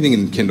thing. Everything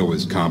in Kindle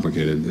was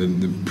complicated.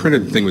 The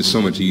printed thing was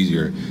so much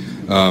easier.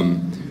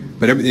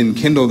 But in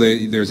Kindle,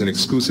 there's an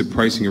exclusive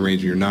pricing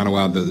arrangement. You're not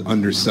allowed to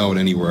undersell it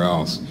anywhere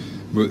else.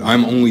 But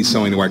I'm only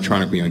selling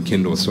electronically on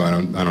Kindle, so I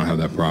don't have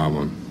that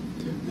problem.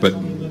 But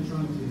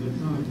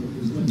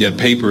yeah,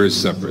 paper is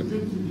separate.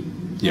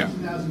 Yeah.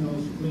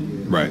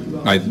 Right.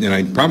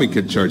 I probably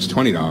could charge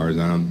 $20.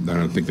 I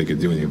don't think they could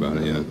do anything about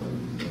it yet.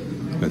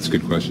 That's a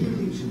good question.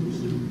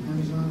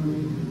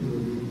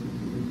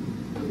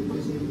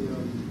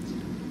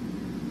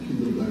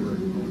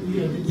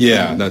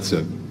 Yeah, that's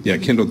it. Yeah,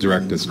 Kindle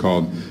Direct is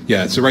called.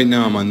 Yeah, so right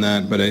now I'm on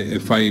that, but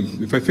if I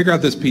figure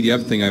out this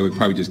PDF thing, I would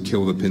probably just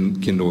kill the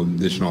Kindle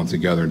edition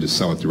altogether and just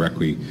sell it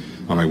directly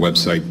on my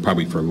website,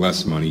 probably for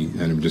less money,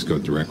 and it would just go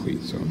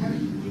directly. So.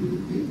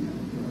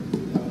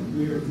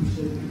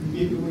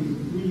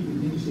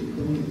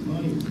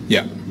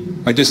 Yeah,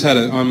 I just had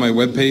it on my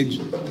webpage.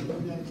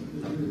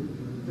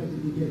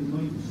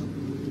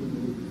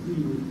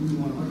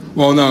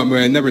 Well, no,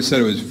 I never said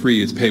it was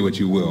free. It's pay what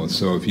you will.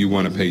 So if you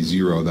want to pay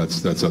 $0,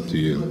 that's up to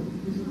you.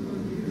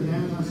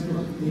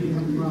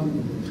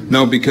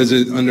 No, because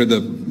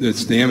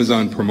it's the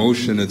Amazon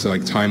promotion. It's a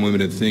like time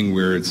limited thing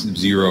where it's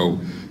zero.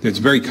 It's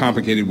very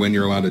complicated when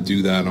you're allowed to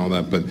do that and all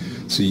that. But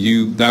so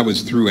that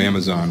was through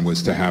Amazon,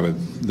 was to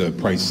have the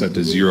price set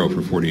to 0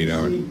 for 48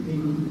 hours.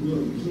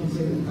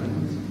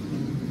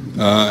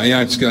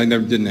 Yeah, I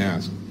never didn't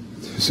ask.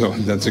 So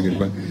that's a good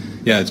question.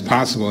 Yeah, it's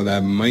possible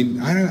that might.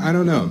 I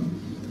don't know.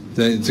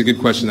 It's a good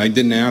question. I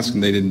didn't ask,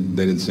 and they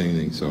didn't say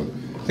anything. So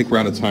I think we're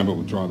out of time, but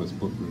we'll draw this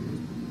book.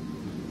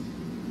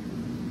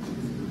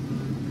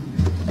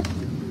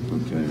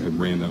 Okay, I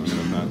ran that one.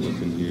 I'm not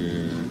looking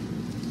here.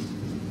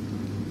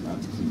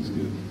 That seems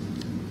good.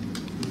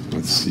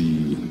 Let's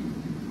see.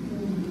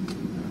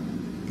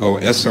 Oh,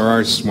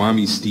 SRR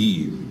Swami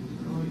Steve.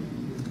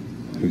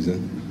 Who's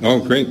that? Oh,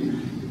 great.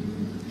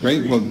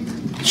 Great. Well,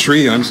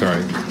 Sri, I'm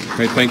sorry.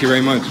 Great. Thank you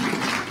very much.